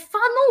my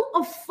funnel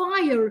of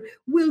fire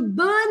will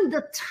burn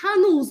the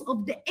tunnels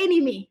of the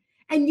enemy.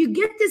 And you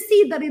get to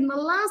see that in the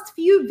last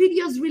few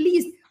videos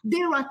released,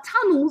 there are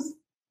tunnels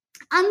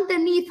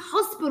underneath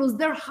hospitals.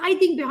 They're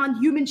hiding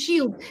behind human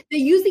shields. They're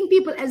using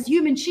people as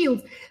human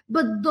shields.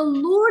 But the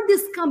Lord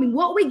is coming.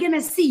 What we're gonna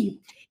see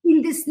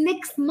in this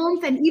next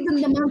month and even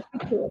the month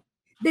before,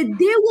 that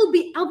there will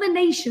be other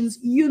nations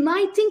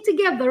uniting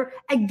together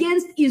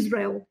against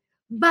Israel,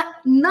 but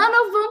none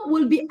of them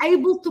will be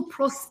able to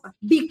prosper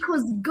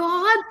because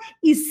God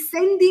is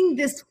sending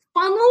this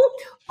funnel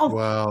of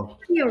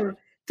fire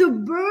to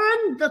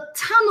burn the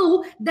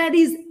tunnel that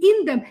is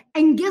in them.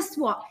 And guess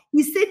what?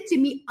 He said to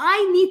me,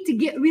 I need to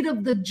get rid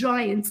of the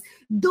giants,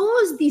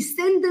 those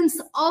descendants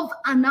of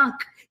Anak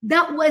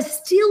that was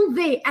still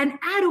there, and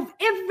out of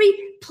every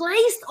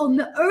place on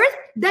the earth,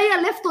 they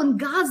are left on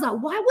Gaza.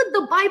 Why would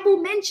the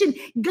Bible mention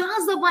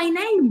Gaza by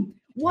name?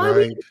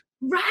 Why?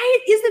 Right?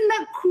 Isn't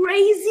that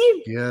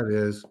crazy? Yeah, it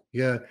is.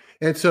 Yeah,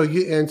 and so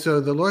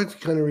the Lord's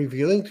kind of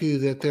revealing to you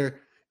that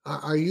there.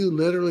 Are you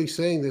literally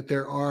saying that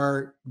there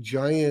are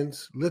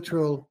giants,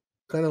 literal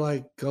kind of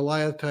like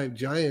Goliath type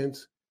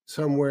giants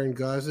somewhere in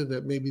Gaza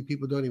that maybe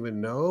people don't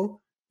even know?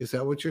 Is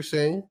that what you're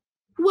saying?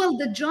 Well,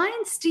 the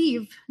giants,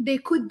 Steve, they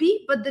could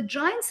be, but the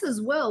giants as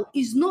well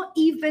is not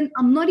even,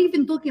 I'm not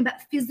even talking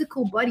about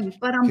physical body,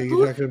 but I'm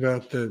talking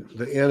about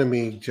the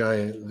enemy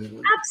giant.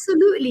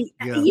 Absolutely.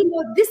 Yeah.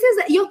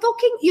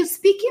 You're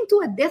speaking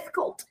to a death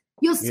cult.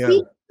 You're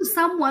speaking to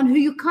someone who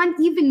you can't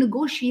even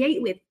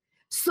negotiate with.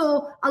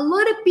 So a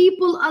lot of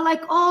people are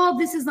like, oh,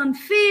 this is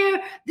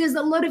unfair. There's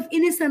a lot of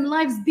innocent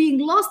lives being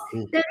lost.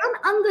 They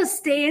don't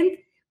understand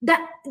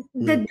that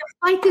the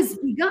fight is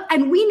bigger,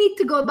 and we need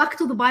to go back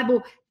to the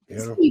Bible.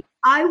 Steve,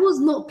 I was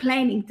not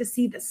planning to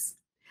see this.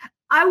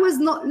 I was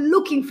not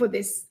looking for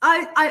this.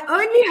 I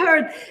only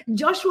heard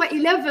Joshua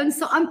 11,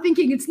 so I'm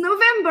thinking it's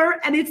November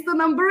and it's the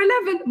number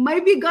 11.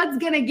 Maybe God's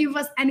going to give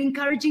us an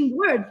encouraging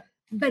word.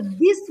 But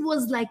this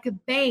was like a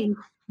bang.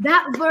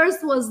 That verse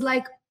was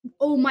like,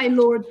 oh my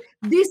Lord,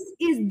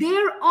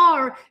 there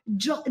are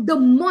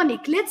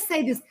demonic, let's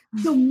say this,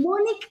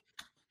 demonic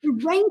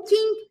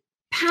ranking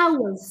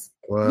powers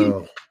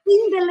in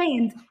the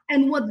land.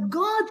 And what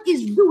God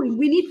is doing,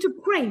 we need to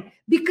pray,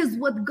 because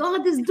what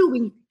God is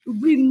doing,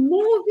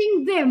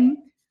 removing them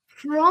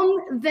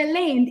from the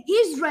land,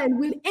 Israel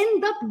will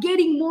end up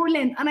getting more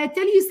land. And I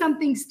tell you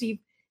something, Steve,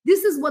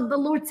 this is what the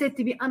Lord said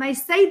to me. And I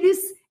say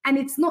this, and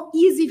it's not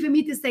easy for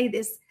me to say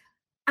this.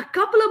 A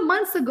couple of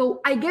months ago,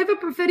 I gave a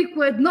prophetic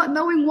word, not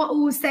knowing what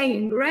we were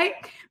saying, right?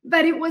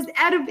 But it was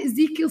out of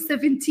Ezekiel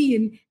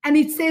 17. And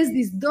it says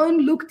this: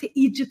 don't look to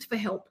Egypt for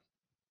help.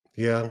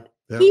 Yeah.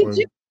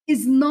 Egypt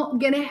is not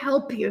going to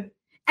help you.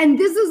 And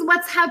this is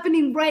what's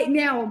happening right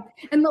now.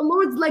 And the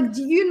Lord's like,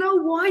 do you know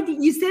why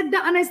you said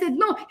that? And I said,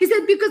 no. He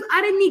said, because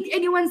I don't need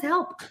anyone's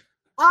help.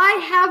 I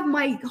have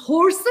my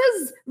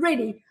horses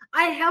ready.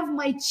 I have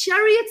my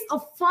chariots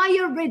of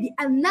fire ready.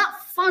 And that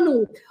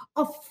funnel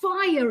of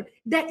fire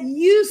that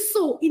you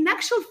saw, in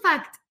actual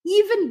fact,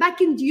 even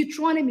back in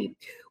Deuteronomy,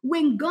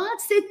 when God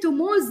said to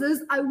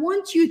Moses, I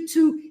want you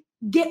to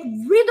get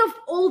rid of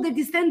all the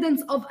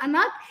descendants of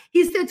Anak,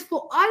 he said,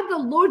 for I, the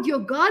Lord your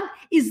God,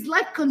 is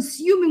like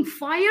consuming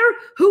fire,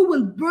 who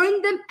will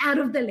burn them out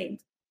of the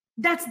land.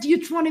 That's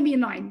Deuteronomy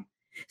 9.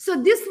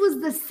 So this was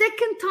the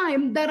second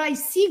time that I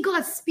see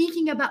God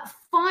speaking about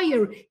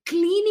fire,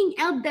 cleaning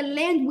out the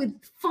land with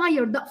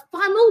fire, the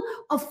funnel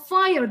of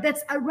fire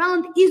that's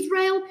around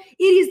Israel.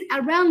 It is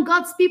around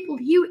God's people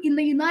here in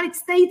the United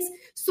States.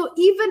 So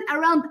even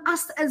around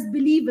us as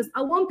believers,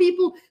 I want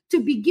people to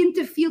begin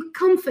to feel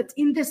comfort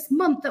in this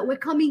month that we're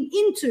coming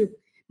into,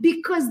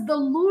 because the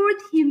Lord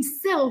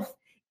himself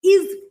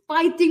is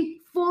fighting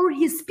for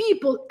his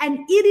people, and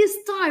it is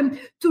time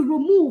to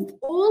remove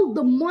all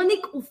demonic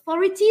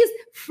authorities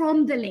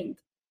from the land.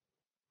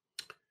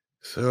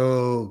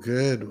 So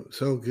good,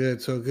 so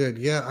good, so good.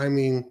 Yeah, I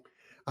mean,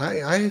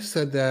 I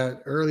said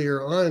that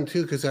earlier on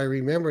too, because I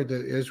remembered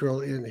that Israel,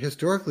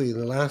 historically in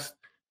the last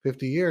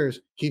 50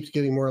 years, keeps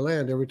getting more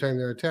land every time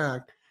they're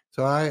attacked.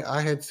 So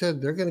I had said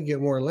they're going to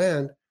get more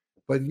land,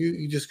 but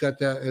you just got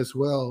that as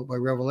well by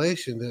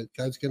revelation, that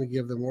God's going to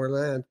give them more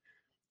land.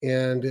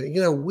 And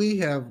we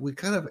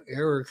kind of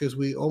error because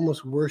we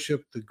almost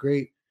worship the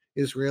great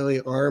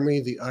Israeli army,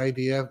 the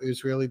IDF,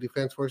 Israeli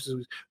Defense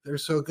Forces. They're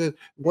so good.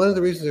 One of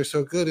the reasons they're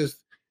so good is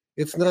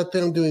it's not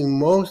them doing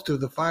most of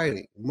the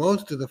fighting.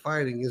 Most of the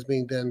fighting is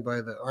being done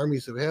by the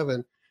armies of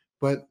heaven,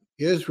 but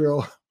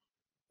Israel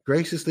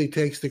graciously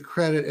takes the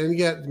credit. And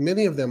yet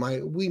many of them,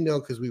 we know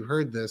because we've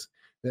heard this,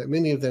 that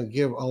many of them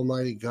give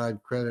Almighty God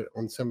credit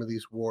on some of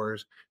these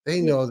wars.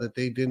 They know that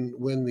they didn't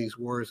win these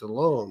wars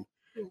alone.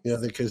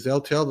 Because they'll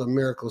tell the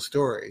miracle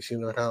stories,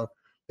 how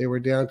they were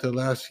down to the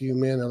last few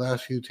men, the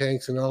last few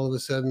tanks, and all of a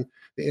sudden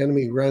the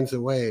enemy runs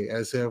away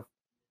as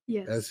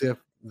if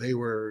they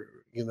were,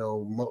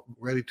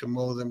 ready to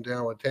mow them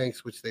down with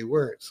tanks, which they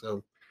weren't.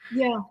 So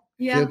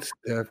good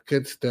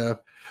stuff.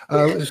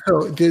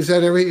 So is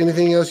that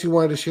anything else you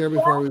wanted to share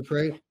before we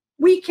pray?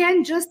 We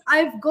can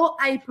I've got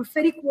a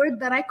prophetic word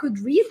that I could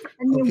read.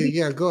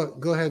 And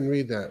go ahead and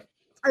read that.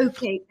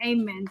 Okay,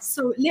 amen.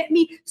 So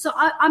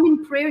I'm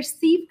in prayer,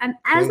 Steve, and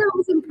as I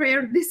was in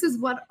prayer, this is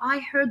what I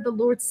heard the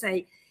Lord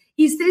say.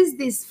 He says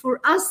this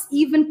for us,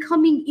 even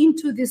coming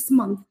into this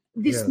month,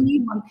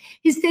 new month.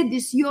 He said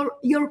this,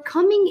 you're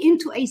coming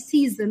into a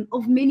season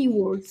of many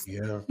wars,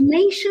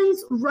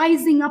 nations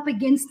rising up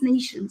against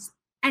nations,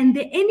 and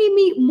the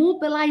enemy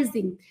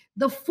mobilizing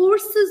the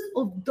forces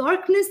of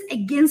darkness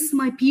against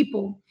my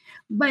people.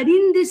 But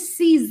in this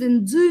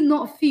season, do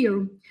not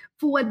fear.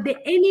 For what the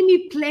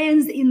enemy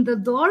plans in the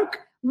dark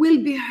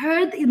will be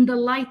heard in the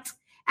light,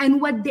 and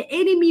what the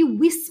enemy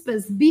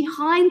whispers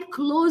behind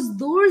closed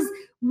doors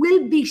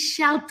will be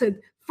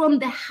shouted from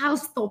the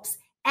housetops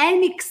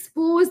and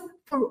exposed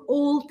for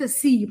all to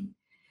see.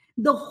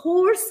 The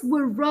horse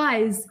will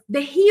rise,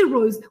 the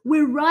heroes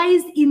will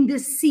rise in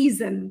this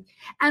season,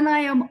 and I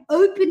am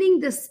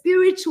opening the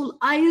spiritual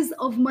eyes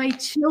of my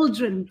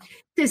children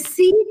to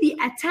see the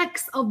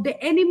attacks of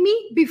the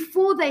enemy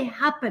before they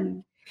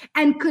happen,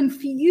 and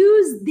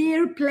confuse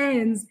their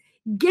plans,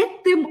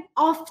 get them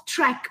off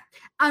track,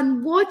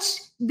 and watch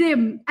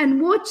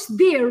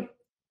their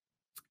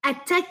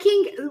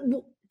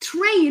attacking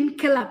train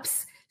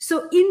collapse.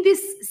 So in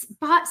this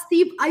part,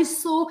 Steve, I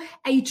saw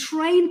a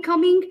train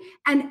coming,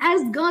 and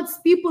as God's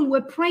people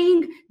were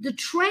praying, the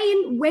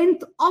train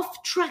went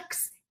off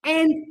tracks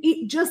and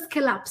it just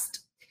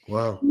collapsed.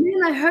 Wow. And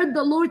then I heard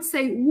the Lord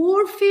say,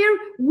 warfare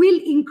will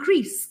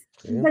increase,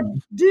 but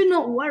do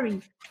not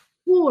worry.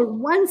 For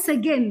once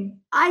again,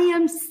 I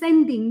am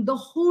sending the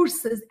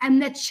horses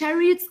and the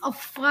chariots of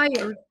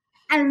fire,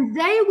 and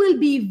they will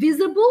be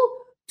visible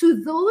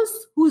to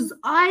those whose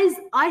eyes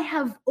I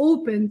have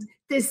opened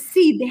to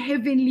see the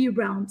heavenly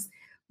realms.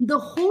 The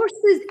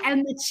horses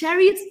and the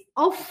chariots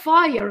of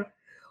fire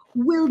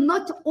will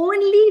not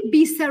only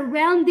be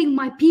surrounding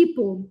my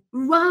people,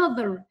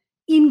 rather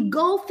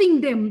engulfing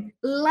them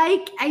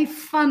like a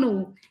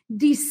funnel,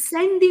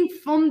 descending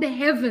from the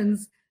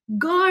heavens,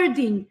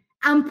 guarding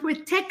and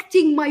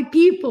protecting my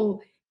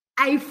people.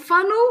 A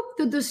funnel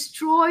to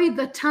destroy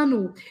the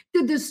tunnel,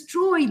 to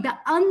destroy the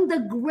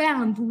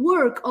underground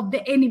work of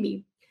the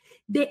enemy.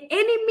 The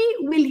enemy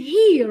will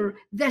hear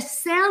the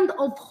sound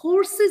of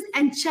horses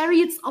and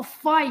chariots of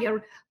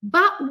fire,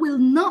 but will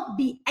not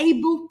be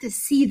able to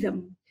see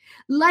them.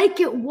 Like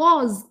it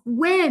was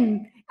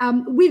when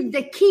with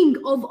the king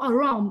of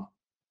Aram,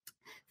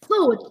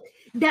 thought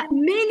that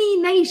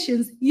many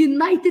nations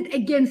united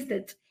against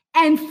it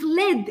and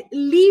fled,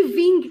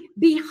 leaving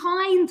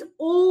behind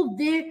all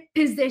their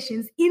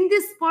possessions. In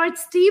this part,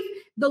 Steve,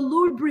 the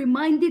Lord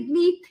reminded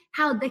me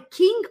how the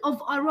king of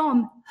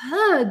Aram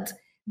heard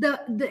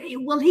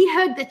he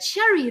heard the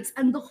chariots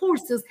and the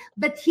horses,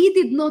 but he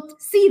did not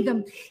see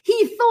them.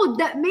 He thought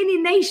that many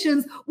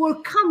nations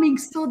were coming,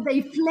 so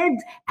they fled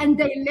and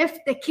they left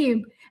the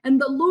camp. And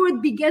the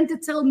Lord began to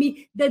tell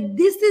me that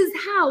this is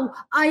how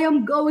I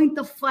am going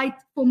to fight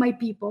for my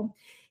people.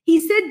 He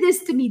said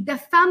this to me: the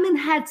famine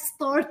had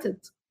started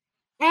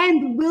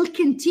and will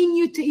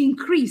continue to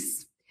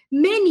increase.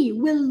 Many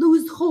will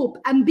lose hope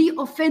and be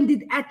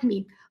offended at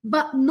me,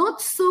 but not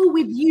so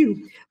with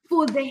you.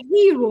 For the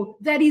hero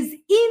that is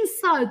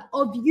inside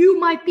of you,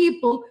 my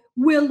people,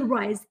 will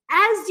rise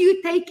as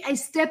you take a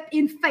step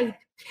in faith.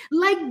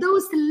 Like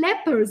those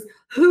lepers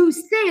who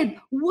said,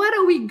 "What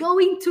are we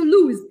going to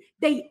lose?"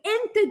 They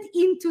entered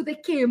into the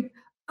camp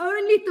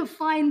only to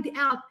find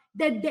out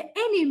that the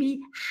enemy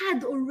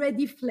had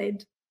already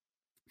fled.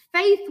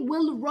 Faith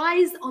will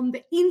rise on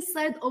the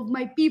inside of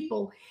my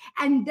people,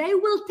 and they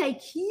will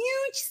take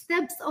huge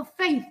steps of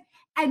faith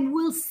and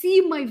will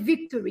see my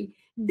victory.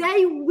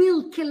 They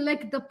will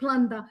collect the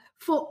plunder,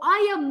 for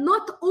I am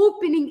not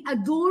opening a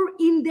door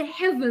in the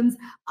heavens.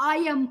 I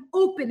am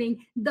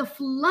opening the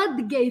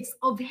floodgates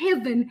of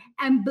heaven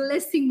and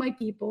blessing my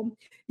people.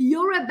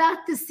 You're about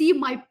to see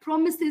my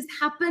promises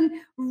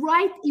happen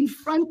right in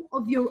front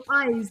of your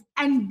eyes,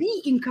 and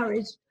be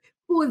encouraged,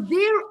 for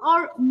there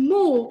are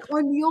more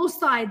on your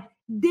side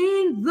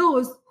than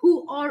those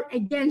who are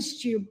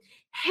against you.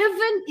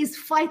 Heaven is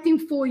fighting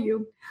for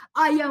you.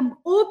 I am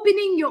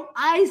opening your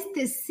eyes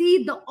to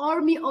see the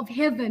army of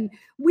heaven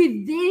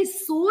with their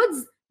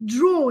swords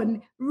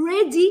drawn,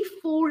 ready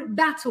for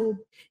battle.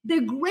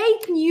 The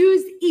great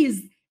news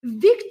is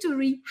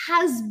victory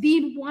has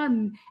been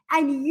won,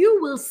 and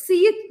you will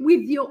see it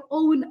with your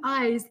own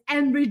eyes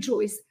and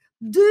rejoice.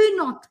 Do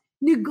not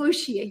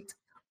negotiate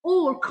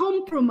or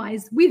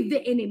compromise with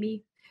the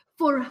enemy,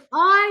 for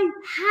I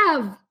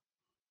have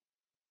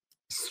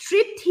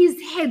stripped his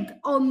head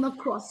on the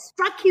cross,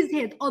 struck his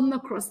head on the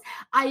cross.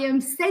 I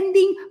am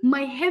sending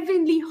my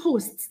heavenly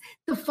hosts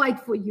to fight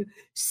for you.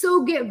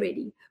 So get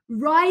ready,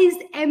 rise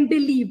and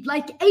believe,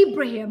 like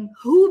Abraham,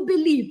 who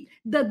believed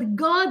that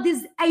God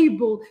is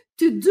able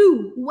to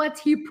do what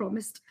he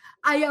promised.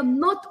 I am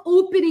not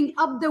opening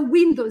up the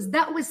windows.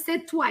 That was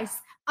said twice.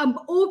 I'm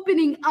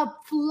opening up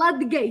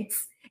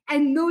floodgates,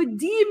 and no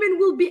demon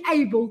will be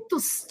able to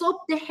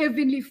stop the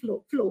heavenly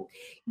flow.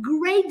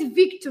 Great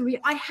victory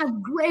I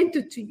have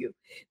granted to you.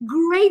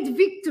 Great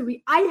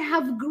victory I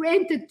have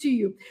granted to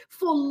you.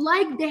 For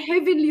like the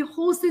heavenly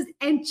horses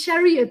and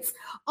chariots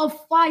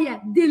of fire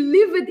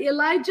delivered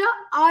Elijah,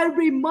 I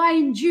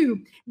remind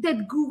you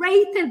that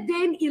greater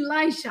than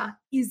Elijah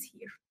is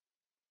here.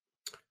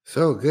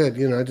 So good.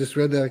 You know, I just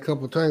read that a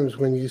couple of times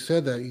when you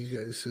said that.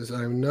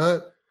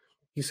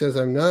 He says,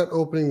 I'm not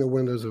opening the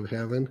windows of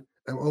heaven.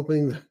 I'm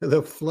opening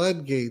the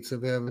floodgates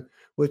of heaven,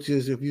 which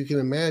is, if you can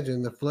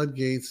imagine, the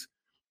floodgates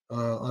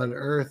on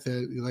earth,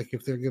 like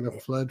if they're going to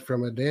flood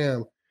from a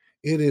dam,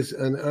 it is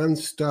an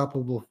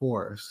unstoppable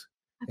force.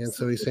 Absolutely. And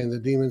so he's saying the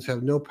demons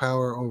have no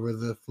power over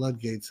the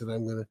floodgates that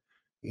I'm going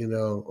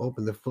to,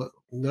 open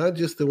not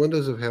just the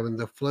windows of heaven,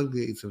 the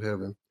floodgates of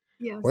heaven.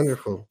 Yes.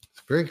 Wonderful.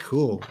 It's very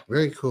cool.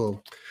 Very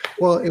cool.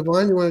 Well,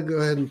 Yvon, you want to go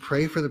ahead and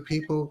pray for the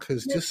people?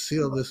 Because just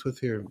seal this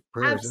with your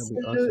prayers.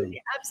 Absolutely. That'd be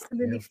awesome.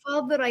 Absolutely. Yeah.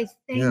 Father, I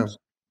thank you.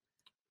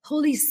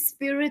 Holy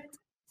Spirit,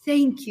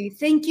 thank you.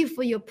 Thank you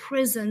for your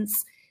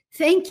presence.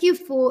 Thank you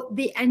for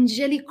the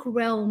angelic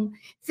realm.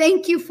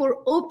 Thank you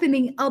for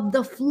opening up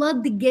the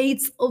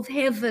floodgates of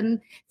heaven.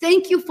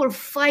 Thank you for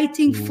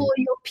fighting for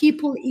your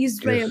people,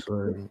 Israel. Yes,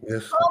 Lord.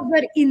 Yes,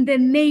 Father, in the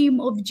name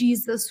of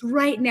Jesus,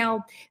 right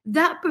now,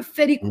 that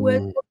prophetic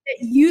word that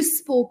you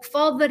spoke,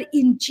 Father,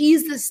 in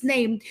Jesus'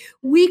 name,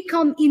 we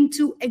come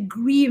into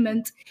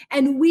agreement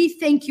and we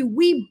thank you.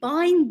 We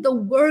bind the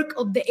work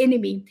of the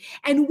enemy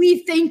and we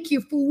thank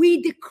you, for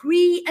we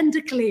decree and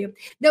declare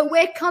that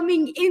we're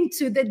coming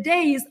into the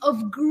days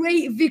of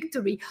great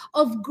victory,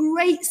 of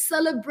great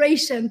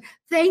celebration.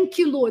 Thank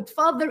you, Lord.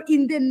 Father,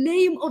 in the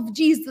name of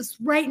Jesus,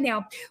 right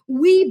now,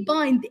 we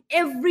bind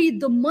every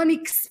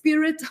demonic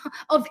spirit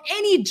of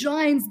any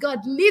giants, God,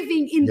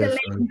 living in the land.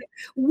 Lord.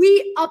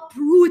 We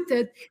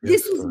uprooted.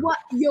 This is Lord. what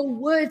your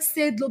word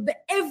said, Lord,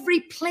 that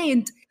every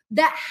plant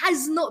that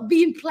has not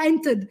been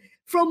planted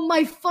from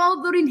my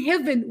Father in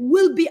heaven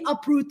will be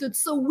uprooted.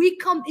 So we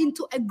come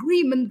into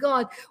agreement,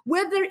 God,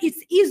 whether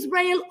it's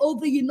Israel or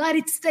the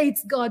United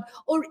States, God,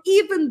 or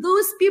even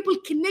those people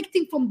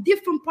connecting from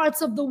different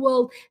parts of the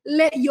world,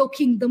 let your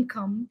kingdom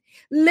come.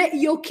 Let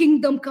your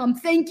kingdom come.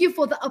 Thank you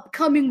for the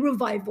upcoming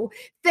revival.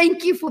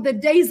 Thank you for the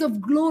days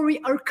of glory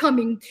are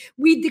coming.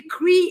 We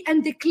decree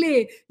and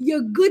declare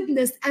your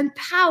goodness and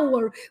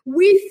power.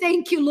 We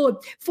thank you, Lord,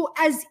 for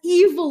as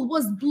evil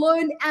was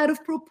blown out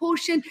of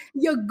proportion,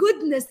 your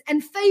goodness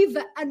and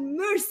favor and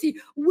mercy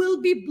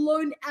will be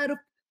blown out of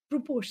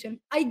proportion.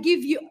 I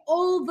give you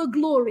all the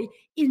glory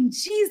in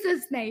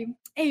Jesus' name.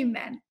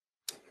 Amen.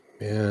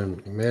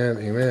 Amen. Amen.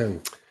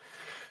 Amen.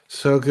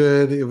 So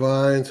good,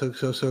 Yvon.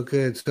 So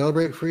good.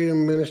 Celebrate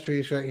Freedom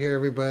Ministries right here,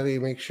 everybody.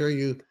 Make sure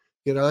you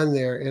get on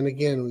there. And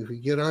again, if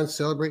you get on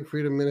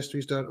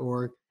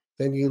celebratefreedomministries.org,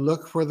 then you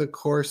look for the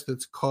course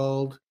that's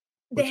called,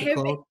 what's it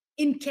called?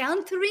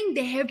 Encountering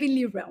the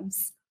Heavenly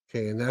Realms.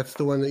 Okay, and that's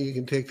the one that you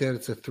can take. That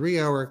it's a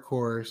 3-hour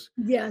course.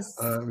 Yes.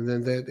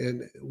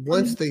 And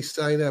once they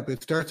sign up,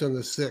 it starts on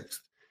the 6th.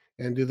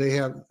 And do they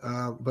have?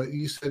 But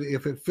you said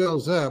if it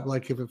fills up,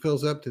 like if it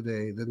fills up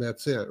today, then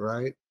that's it,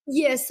 right?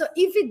 Yes. So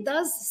if it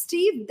does,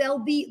 Steve, they'll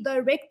be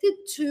directed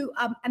to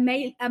a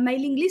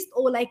mailing list,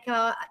 or like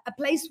a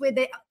place where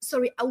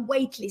a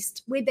wait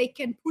list where they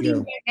can put in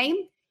their name.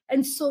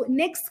 And so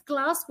next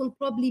class will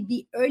probably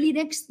be early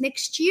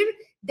next year.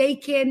 They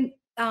can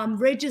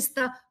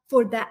register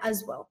for that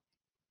as well.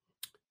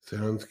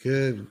 Sounds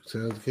good.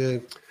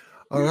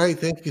 All right.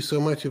 Thank you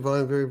so much,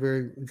 Yvon. Very,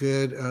 very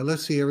good.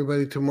 Let's see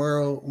everybody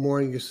tomorrow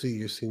morning. You're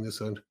seeing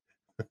this on.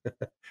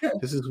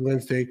 This is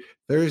Wednesday.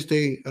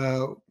 Thursday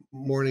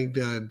morning,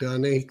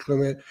 Donna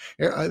Clement.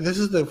 This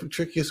is the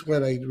trickiest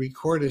one. I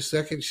record a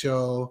second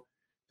show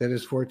that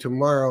is for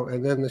tomorrow,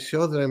 and then the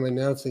show that I'm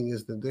announcing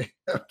is the day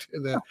after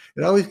that.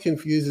 It always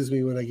confuses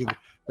me when I get it.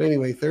 But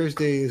anyway,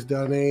 Thursday is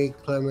Donna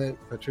Clement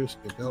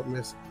Petruska. Don't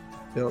miss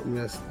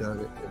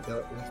Donna.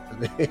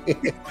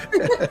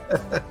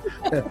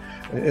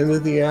 And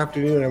in the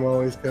afternoon, I'm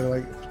always kind of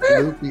like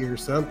loopy or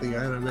something.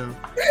 I don't know.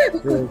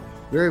 Really,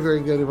 very,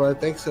 very good, Yvon.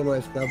 Thanks so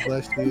much. God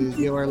bless you.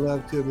 Give our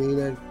love to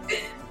Amina.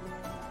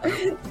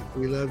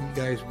 We love you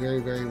guys very,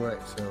 very much.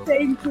 So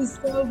thank you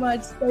so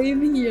much.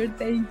 Same here.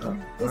 Thank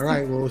you. All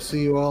right. Well, we'll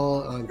see you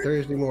all on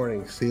Thursday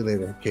morning. See you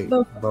later. Okay.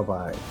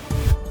 Bye-bye.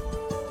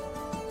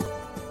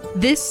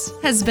 This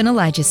has been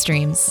Elijah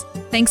Streams.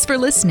 Thanks for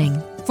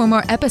listening. For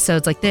more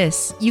episodes like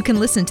this, you can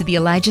listen to the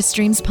Elijah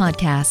Streams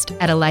podcast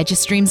at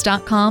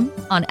ElijahStreams.com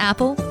on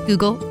Apple,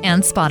 Google,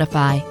 and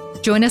Spotify.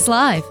 Join us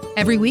live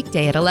every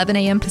weekday at 11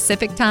 a.m.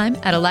 Pacific Time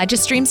at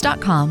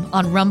ElijahStreams.com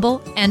on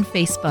Rumble and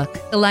Facebook.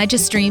 Elijah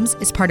Streams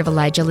is part of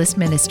Elijah List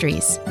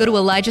Ministries. Go to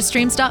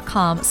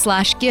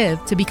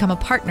ElijahStreams.com/give to become a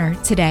partner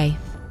today.